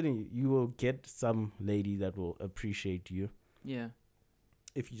I'm telling you, you will get some lady that will appreciate you Yeah.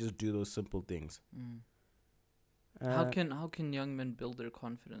 if you just do those simple things. Mm. Uh, How can young men build their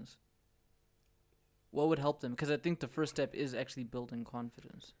confidence? What would help them? Because I think the first step is actually building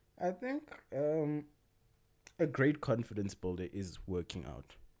confidence. I think a great confidence builder is working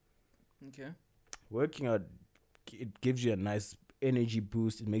out. Okay. Working out, it gives you a nice energy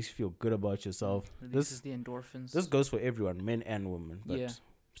boost. It makes you feel good about yourself. Releases the endorphins. This goes for everyone, men and women. But Yeah.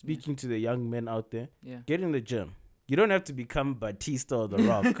 speaking to the young men out there, Yeah. get in the gym. You don't have to become Batista or The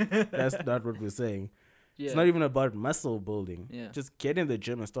Rock. That's not what we're saying. Yeah. It's not even about muscle building. Yeah. Just get in the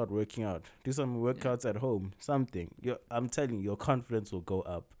gym and start working out. Do some workouts at home. Something. I'm telling you, your confidence will go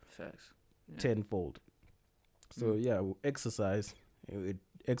up Facts. Yeah. tenfold. So yeah, exercise.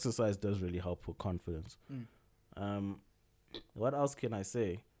 Exercise does really help with confidence. What else can I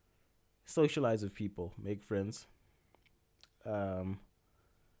say? Socialize with people, make friends.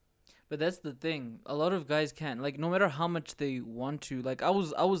 But that's the thing. A lot of guys can't. Like, no matter how much they want to. Like, I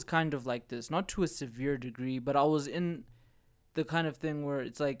was kind of like this, not to a severe degree, but I was in the kind of thing where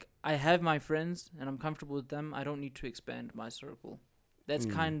it's like I have my friends and I'm comfortable with them. I don't need to expand my circle. That's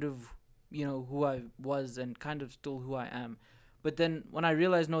kind of, you know, who I was and kind of still who I am. But then when I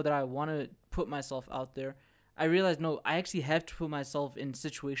realized, no, that I want to put myself out there, I realized, no, I actually have to put myself in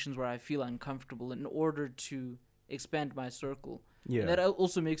situations where I feel uncomfortable in order to expand my circle. Yeah. And that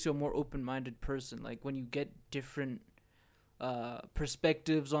also makes you a more open-minded person. Like, when you get different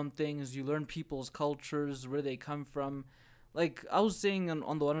perspectives on things, you learn people's cultures, where they come from. Like, I was saying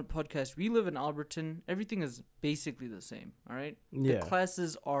on the one podcast, we live in Alberton. Everything is basically the same, all right? Yeah. The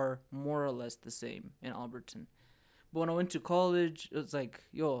classes are more or less the same in Alberton. But when I went to college, it's like,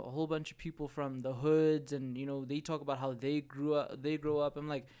 yo, a whole bunch of people from the hoods, and, you know, they talk about how they grow up. I'm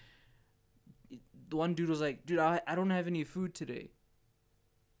like, the one dude was like, dude, I don't have any food today.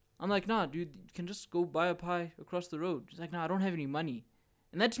 I'm like, nah, dude, you can just go buy a pie across the road. He's like, nah, I don't have any money.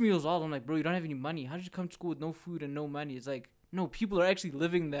 And that to me was odd. I'm like, bro, you don't have any money. How did you come to school with no food and no money? It's like, no, people are actually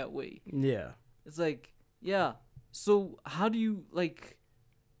living that way. Yeah. It's like, yeah. So how do you, like,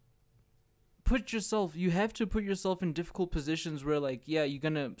 you have to put yourself in difficult positions where, like, yeah, you're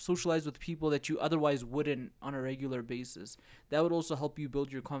going to socialize with people that you otherwise wouldn't on a regular basis. That would also help you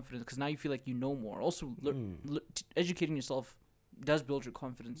build your confidence, because now you feel like you know more. Also, educating yourself does build your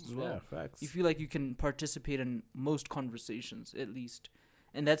confidence as well. Yeah, facts. You feel like you can participate in most conversations, at least.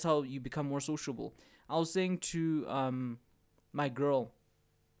 And that's how you become more sociable. I was saying to my girl,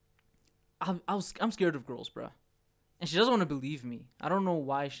 I'm scared of girls, bruh. And she doesn't want to believe me. I don't know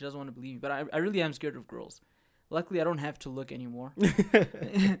why she doesn't want to believe me, but I really am scared of girls. Luckily, I don't have to look anymore.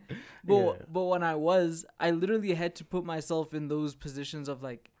 But when I literally had to put myself in those positions of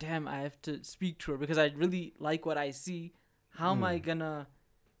like, damn, I have to speak to her because I really like what I see. How am I gonna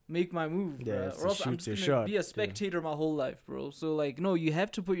make my move, Yeah, bro? it's Or a else I'm shoot your just gonna shot, be yeah. a spectator my whole life, bro. So like, no, you have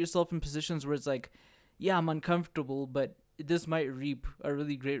to put yourself in positions where it's like, yeah, I'm uncomfortable, but this might reap a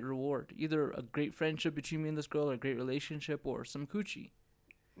really great reward. Either a great friendship between me and this girl, or a great relationship, or some coochie.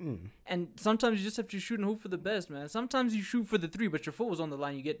 And sometimes you just have to shoot and hope for the best, man. Sometimes you shoot for the 3, but your foot was on the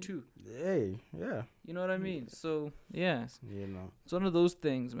line, you get 2. Hey, yeah. You know what I mean? So, yeah. You know. It's one of those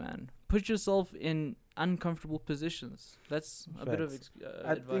things, man. Put yourself in uncomfortable positions. That's a bit of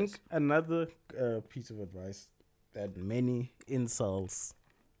I advice. think another piece of advice that many incels,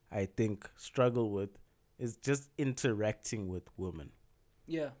 I think, struggle with is just interacting with women.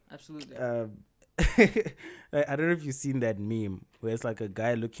 Yeah, absolutely. I don't know if you've seen that meme where it's like a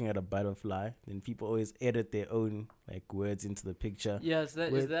guy looking at a butterfly, and people always edit their own like words into the picture. Yeah, it's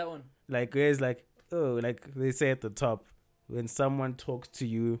that one. Like where it's like, oh, like they say at the top, when someone talks to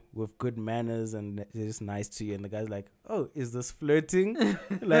you with good manners and they're just nice to you, and the guy's like, oh, is this flirting?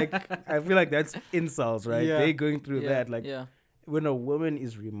 Like, I feel like that's insults, right? Yeah. They're going through Yeah, that. Like, yeah. when a woman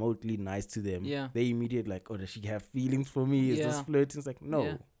is remotely nice to them, Yeah. they immediately like, oh, does she have feelings for me? Is this Yeah. flirting? It's like, no,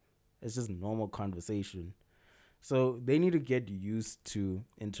 Yeah. it's just normal conversation. So they need to get used to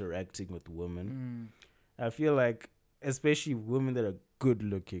interacting with women. Mm. I feel like, especially women that are good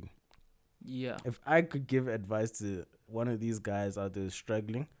looking, Yeah. if I could give advice to one of these guys out there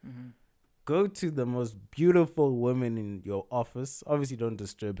struggling, Mm-hmm. go to the most beautiful woman in your office. Obviously, don't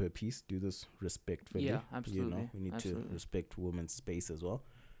disturb her peace. Do this respectfully. Yeah, absolutely. We need Absolutely. to respect women's space as well.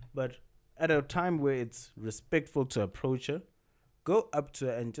 But at a time where it's respectful to approach her, go up to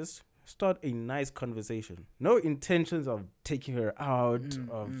her and just start a nice conversation. No intentions of taking her out,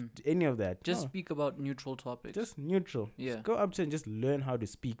 of any of that. Just No, speak about neutral topics. just neutral. Yeah. Just go up to her and just learn how to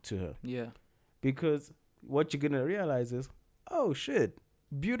speak to her. Yeah. Because what you're going to realize is, oh shit,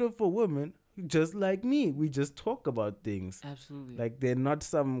 beautiful woman just like me. We just talk about things. Absolutely. Like they're not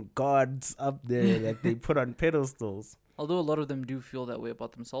some gods up there that they put on pedestals. Although a lot of them do feel that way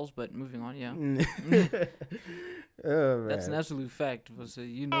about themselves, but moving on, yeah. Oh, That's an man. absolute fact. So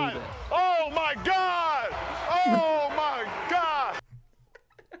you know that. Oh my God! Oh my God!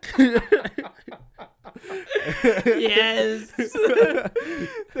 Yes.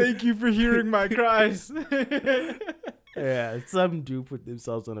 Thank you for hearing my cries. Yeah, some do put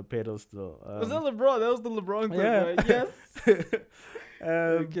themselves on a pedestal. Was that LeBron? That was the LeBron thing, Yeah. right? Yes.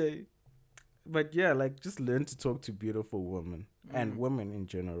 Okay. But yeah, like just learn to talk to beautiful women and women in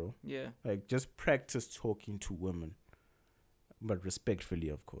general. Yeah. Like just practice talking to women, but respectfully,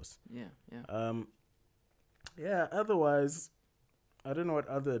 of course. Yeah. Yeah. Yeah. Otherwise, I don't know what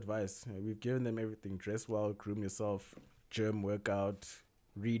other advice. We've given them everything: dress well, groom yourself, gym, workout,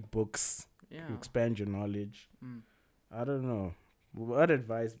 read books, Yeah. expand your knowledge. Mm. I don't know. What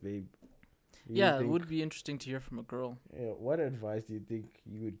advice, babe? do you Yeah, it think- would be interesting to hear from a girl. Yeah, what advice do you think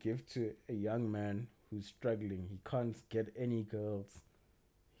you would give to a young man who's struggling? He can't get any girls.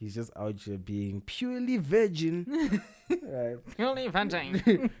 He's just out here being purely virgin. Right. Only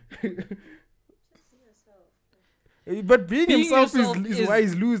fantastic. But being Being himself yourself is is- why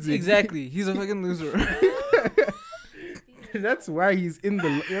he's losing. Exactly. He's a fucking loser. That's why he's in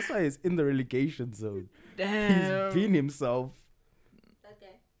the. That's why he's in the relegation zone. Damn. He's being himself.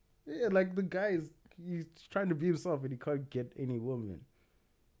 Okay. Yeah, like the guy is. He's trying to be himself and he can't get any woman.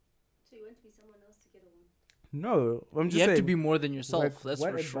 So you want to be someone else to get a one? No, I'm just You have saying. to be more than yourself. like, That's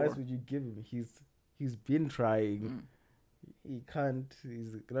what for advice sure. would you give him? He's been trying. Mm. He can't.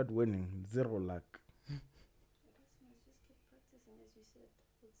 He's not winning. Zero luck. I guess you must just keep practicing, as you said,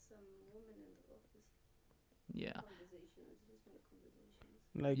 with some women in the office. Yeah. Conversations, just make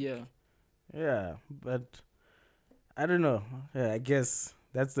conversations. Like Yeah. yeah, but I don't know. Yeah, I guess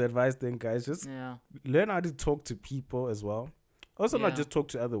that's the advice then, guys. Just Yeah. learn how to talk to people as well. Also, not Yeah. just talk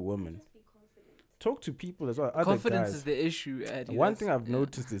to other women. Just be confident. Talk to people as well. Other Confidence guys. is the issue, Eddie. One That's- thing I've yeah.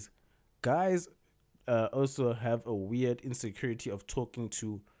 noticed is guys also have a weird insecurity of talking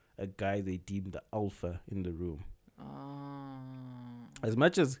to a guy they deem the alpha in the room. As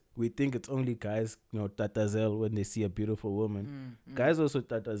much as we think it's only guys, tatazel when they see a beautiful woman, guys also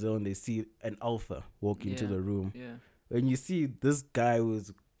tatazel when they see an alpha walk into Yeah. the room. Yeah. When you see this guy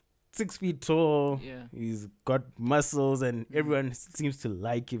who's 6 feet tall, Yeah. he's got muscles, and everyone seems to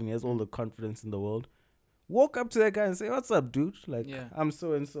like him. He has all the confidence in the world. Walk up to that guy and say, "What's up, dude? Like, Yeah. I'm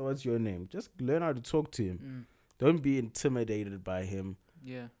so and so. What's your name?" Just learn how to talk to him. Mm. Don't be intimidated by him.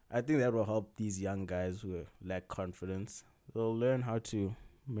 Yeah. I think that will help these young guys who lack confidence. They'll learn how to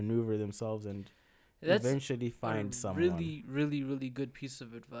maneuver themselves and That's eventually find a someone. really, really, really good piece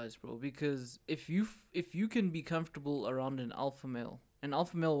of advice, bro. Because if you can be comfortable around an alpha male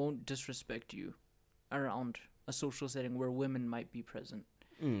won't disrespect you around a social setting where women might be present.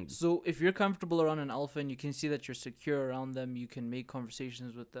 So if you're comfortable around an alpha and you can see that you're secure around them, you can make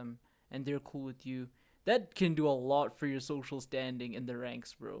conversations with them, and they're cool with you. That can do a lot for your social standing in the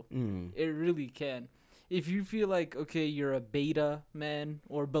ranks, bro. It really can. If you feel like, okay, you're a beta man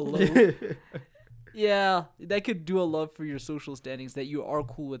or below, yeah, that could do a lot for your social standings, that you are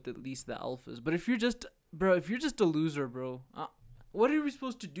cool with at least the alphas. But if you're just a loser, bro, what are we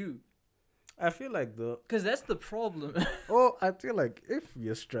supposed to do? I feel like Because that's the problem. I feel like if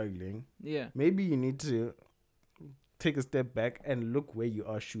you're struggling, Yeah. maybe you need to take a step back and look where you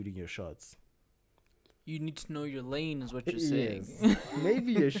are shooting your shots. You need to know your lane, is what you're saying. Yes.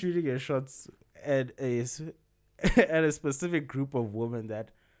 Maybe you're shooting your shots at at a specific group of women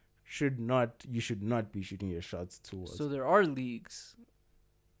that you should not be shooting your shots towards. So there are leagues.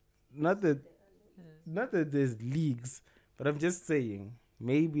 not that there's leagues, but I'm just saying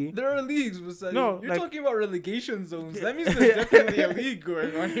maybe There are leagues, Masai. No, you're like- talking about relegation zones. That means there's definitely a league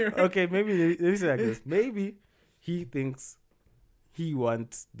going on here. okay, maybe let me say like this. Maybe he thinks he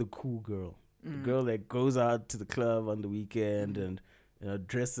wants the cool girl. The girl that goes out to the club on the weekend and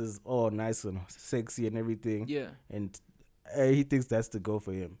dresses all nice and sexy and everything. Yeah. And he thinks that's the goal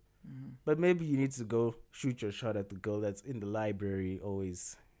for him. But maybe you need to go shoot your shot at the girl that's in the library,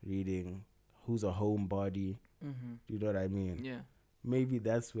 always reading, who's a homebody. You know what I mean? Yeah. Maybe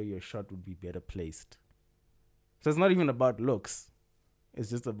that's where your shot would be better placed. So it's not even about looks. It's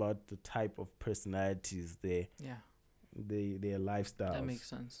just about the type of personalities their lifestyles. That makes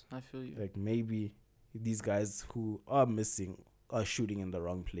sense. I feel you. Like maybe these guys who are missing are shooting in the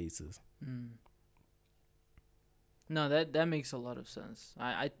wrong places. No, that makes a lot of sense.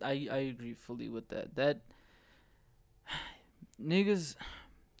 I agree fully with that. That niggas.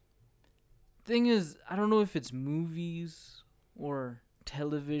 Thing is, I don't know if it's movies or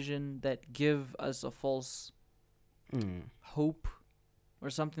television that give us a false hope or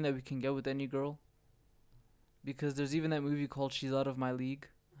something that we can get with any girl. Because there's even that movie called She's Out of My League.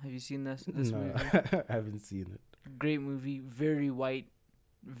 Have you seen this movie? I haven't seen it. Great movie, very white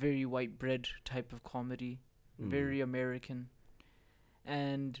bread type of comedy, very American.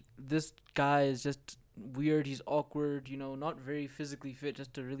 And this guy is just weird, he's awkward, not very physically fit,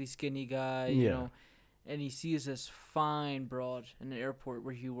 just a really skinny guy, you know. And he sees this fine broad in the airport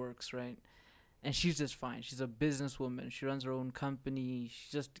where he works, right? And she's just fine. She's a businesswoman. She runs her own company.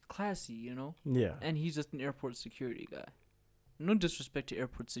 She's just classy, Yeah. And he's just an airport security guy. No disrespect to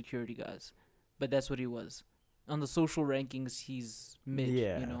airport security guys, but that's what he was. On the social rankings, he's mid,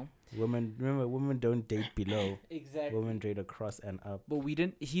 Women don't date below. Exactly. Women date across and up. But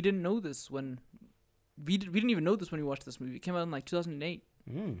he didn't know this when... We didn't even know this when we watched this movie. It came out in 2008.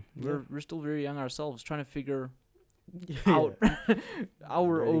 We're still very young ourselves, trying to figure out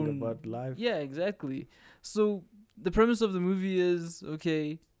our Learning own... about life. Yeah, exactly. So the premise of the movie is,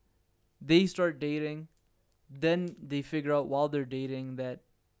 okay, they start dating. Then they figure out while they're dating that,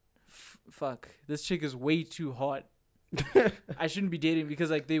 fuck, this chick is way too hot. I shouldn't be dating because,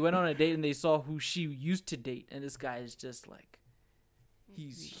 they went on a date and they saw who she used to date. And this guy is just,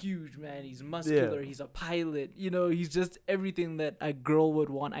 he's huge, man. He's muscular. Yeah. He's a pilot. He's just everything that a girl would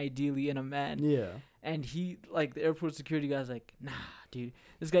want ideally in a man. Yeah. And he, the airport security guy's like, nah, dude.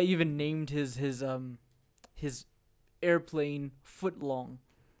 This guy even named his airplane Footlong.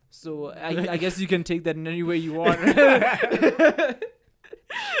 So I guess you can take that in any way you want.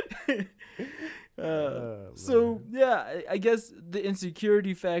 So yeah, I guess the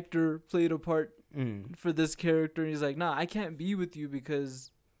insecurity factor played a part for this character. And he's like, nah, I can't be with you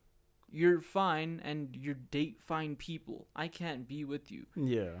because you're fine and you date fine people. I can't be with you.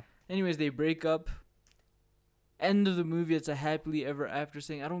 Yeah. Anyways, they break up. End of the movie, it's a happily ever after,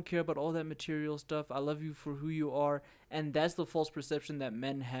 saying, I don't care about all that material stuff. I love you for who you are. And that's the false perception that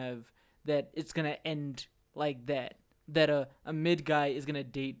men have, that it's going to end like that. That a mid guy is going to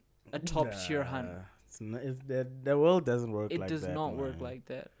date a top tier hun. The world doesn't work like that. It does not work like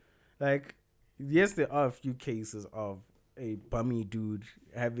that. Yes, there are a few cases of a bummy dude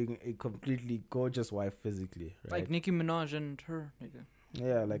having a completely gorgeous wife physically, right? Like Nicki Minaj and her nigga.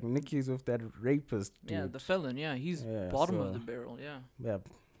 Yeah, like Nicki's with that rapist dude. Yeah, the felon, yeah. He's bottom of the barrel, yeah. Yeah,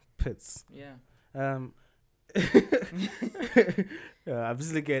 Pitts. Yeah. I'm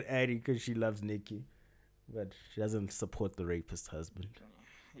just looking at Addie because she loves Nicki, but she doesn't support the rapist husband.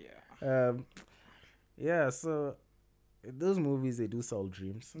 Yeah. Yeah, so in those movies, they do sell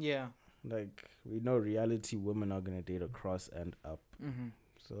dreams. Yeah. We know reality women are going to date across and up. Mm-hmm.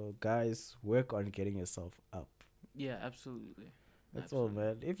 So, guys, work on getting yourself up. Yeah, absolutely. That's all,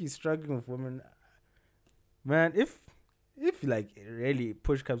 man. If you're struggling with women, man, if really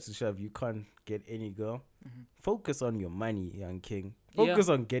push comes to shove, you can't get any girl. Focus on your money, young king. Focus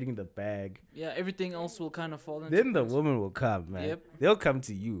on getting the bag. Yeah, everything else will kind of fall into Then the woman will come, man. Yep. They'll come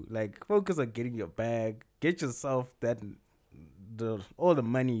to you. Focus on getting your bag. Get yourself all the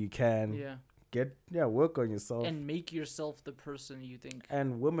money you can. Yeah. Work on yourself. And make yourself the person you think.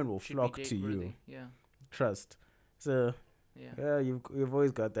 And women will flock to you. Yeah. Trust. So, yeah, you've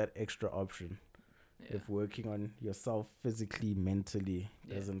always got that extra option. Yeah. If working on yourself physically, mentally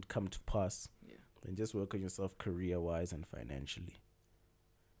doesn't come to pass, then just work on yourself career-wise and financially.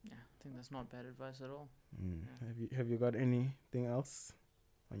 Yeah, I think that's not bad advice at all. Yeah. Have you got anything else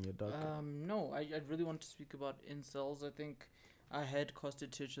on your docket? No, I really want to speak about incels. I think I had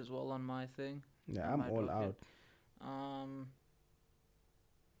Costed Titch as well on my thing. Yeah, I'm all out.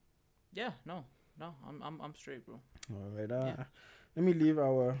 Yeah, no, I'm straight, bro. All right. Let me leave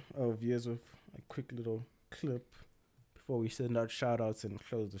our viewers with a quick little clip before we send out shout-outs and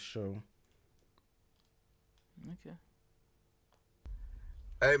close the show. Okay.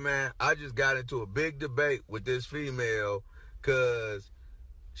 Hey, man, I just got into a big debate with this female because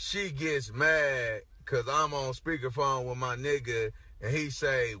she gets mad because I'm on speakerphone with my nigga and he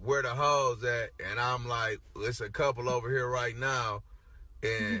say, "Where the hoes at?" And I'm like, "It's a couple over here right now."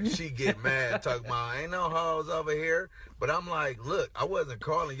 And she get mad, talking about, "Ain't no hoes over here." But I'm like, look, I wasn't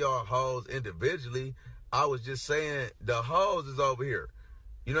calling y'all hoes individually. I was just saying the hoes is over here.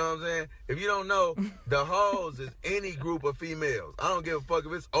 You know what I'm saying? If you don't know, the hoes is any group of females. I don't give a fuck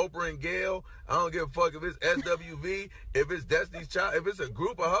if it's Oprah and Gail. I don't give a fuck if it's SWV, if it's Destiny's Child. If it's a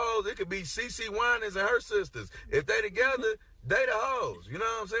group of hoes, it could be CeCe Winans and her sisters. If they together, they the hoes. You know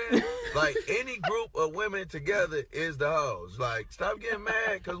what I'm saying? Like, any group of women together is the hoes. Like, stop getting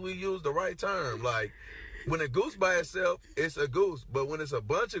mad because we use the right term. Like, when a goose by itself, it's a goose. But when it's a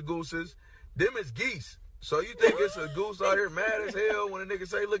bunch of gooses, them is geese. So you think it's a goose out here mad as hell when a nigga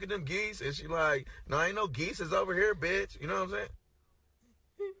say, "Look at them geese," and she like, "No, ain't no geese over here, bitch." You know what I'm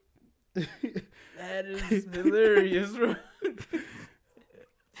saying? That is hilarious, bro.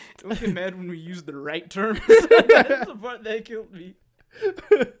 Don't get mad when we use the right terms. That's the part that killed me.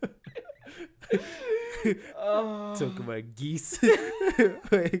 Talk about geese.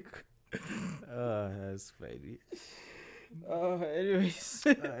 Like, that's funny. Anyways.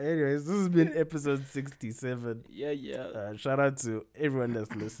 Anyways, this has been episode 67. Yeah. Shout out to everyone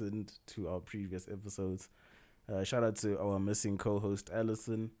that's listened to our previous episodes. Shout out to our missing co-host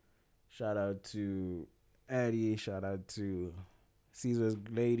Allison. Shout out to Addie. Shout out to Caesar's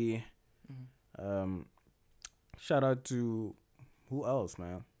lady. Shout out to who else,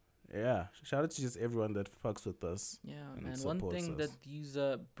 man? Yeah, shout out to just everyone that fucks with us. Yeah, man. One thing that these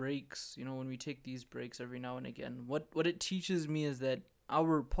breaks, when we take these breaks every now and again, what it teaches me is that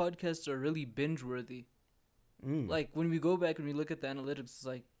our podcasts are really binge worthy. Like, when we go back and we look at the analytics, it's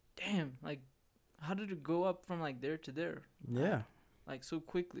like, damn, like, how did it go up from like there to there? Yeah, like so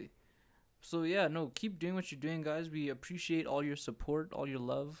quickly. So yeah, no, keep doing what you're doing, guys. We appreciate all your support, all your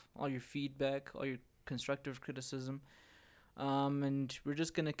love, all your feedback, all your constructive criticism. And we're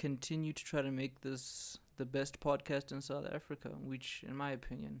just going to continue to try to make this the best podcast in South Africa, which, in my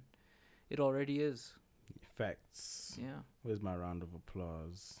opinion, it already is. Facts. Yeah. Where's my round of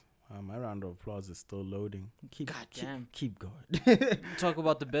applause? My round of applause is still loading. Keep going. Talk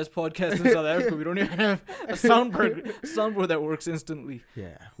about the best podcast in South Africa. We don't even have a soundboard that works instantly.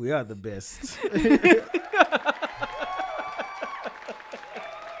 Yeah, we are the best.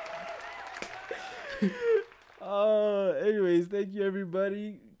 Anyways, thank you,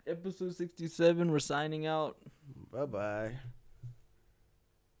 everybody. Episode 67, we're signing out. Bye-bye.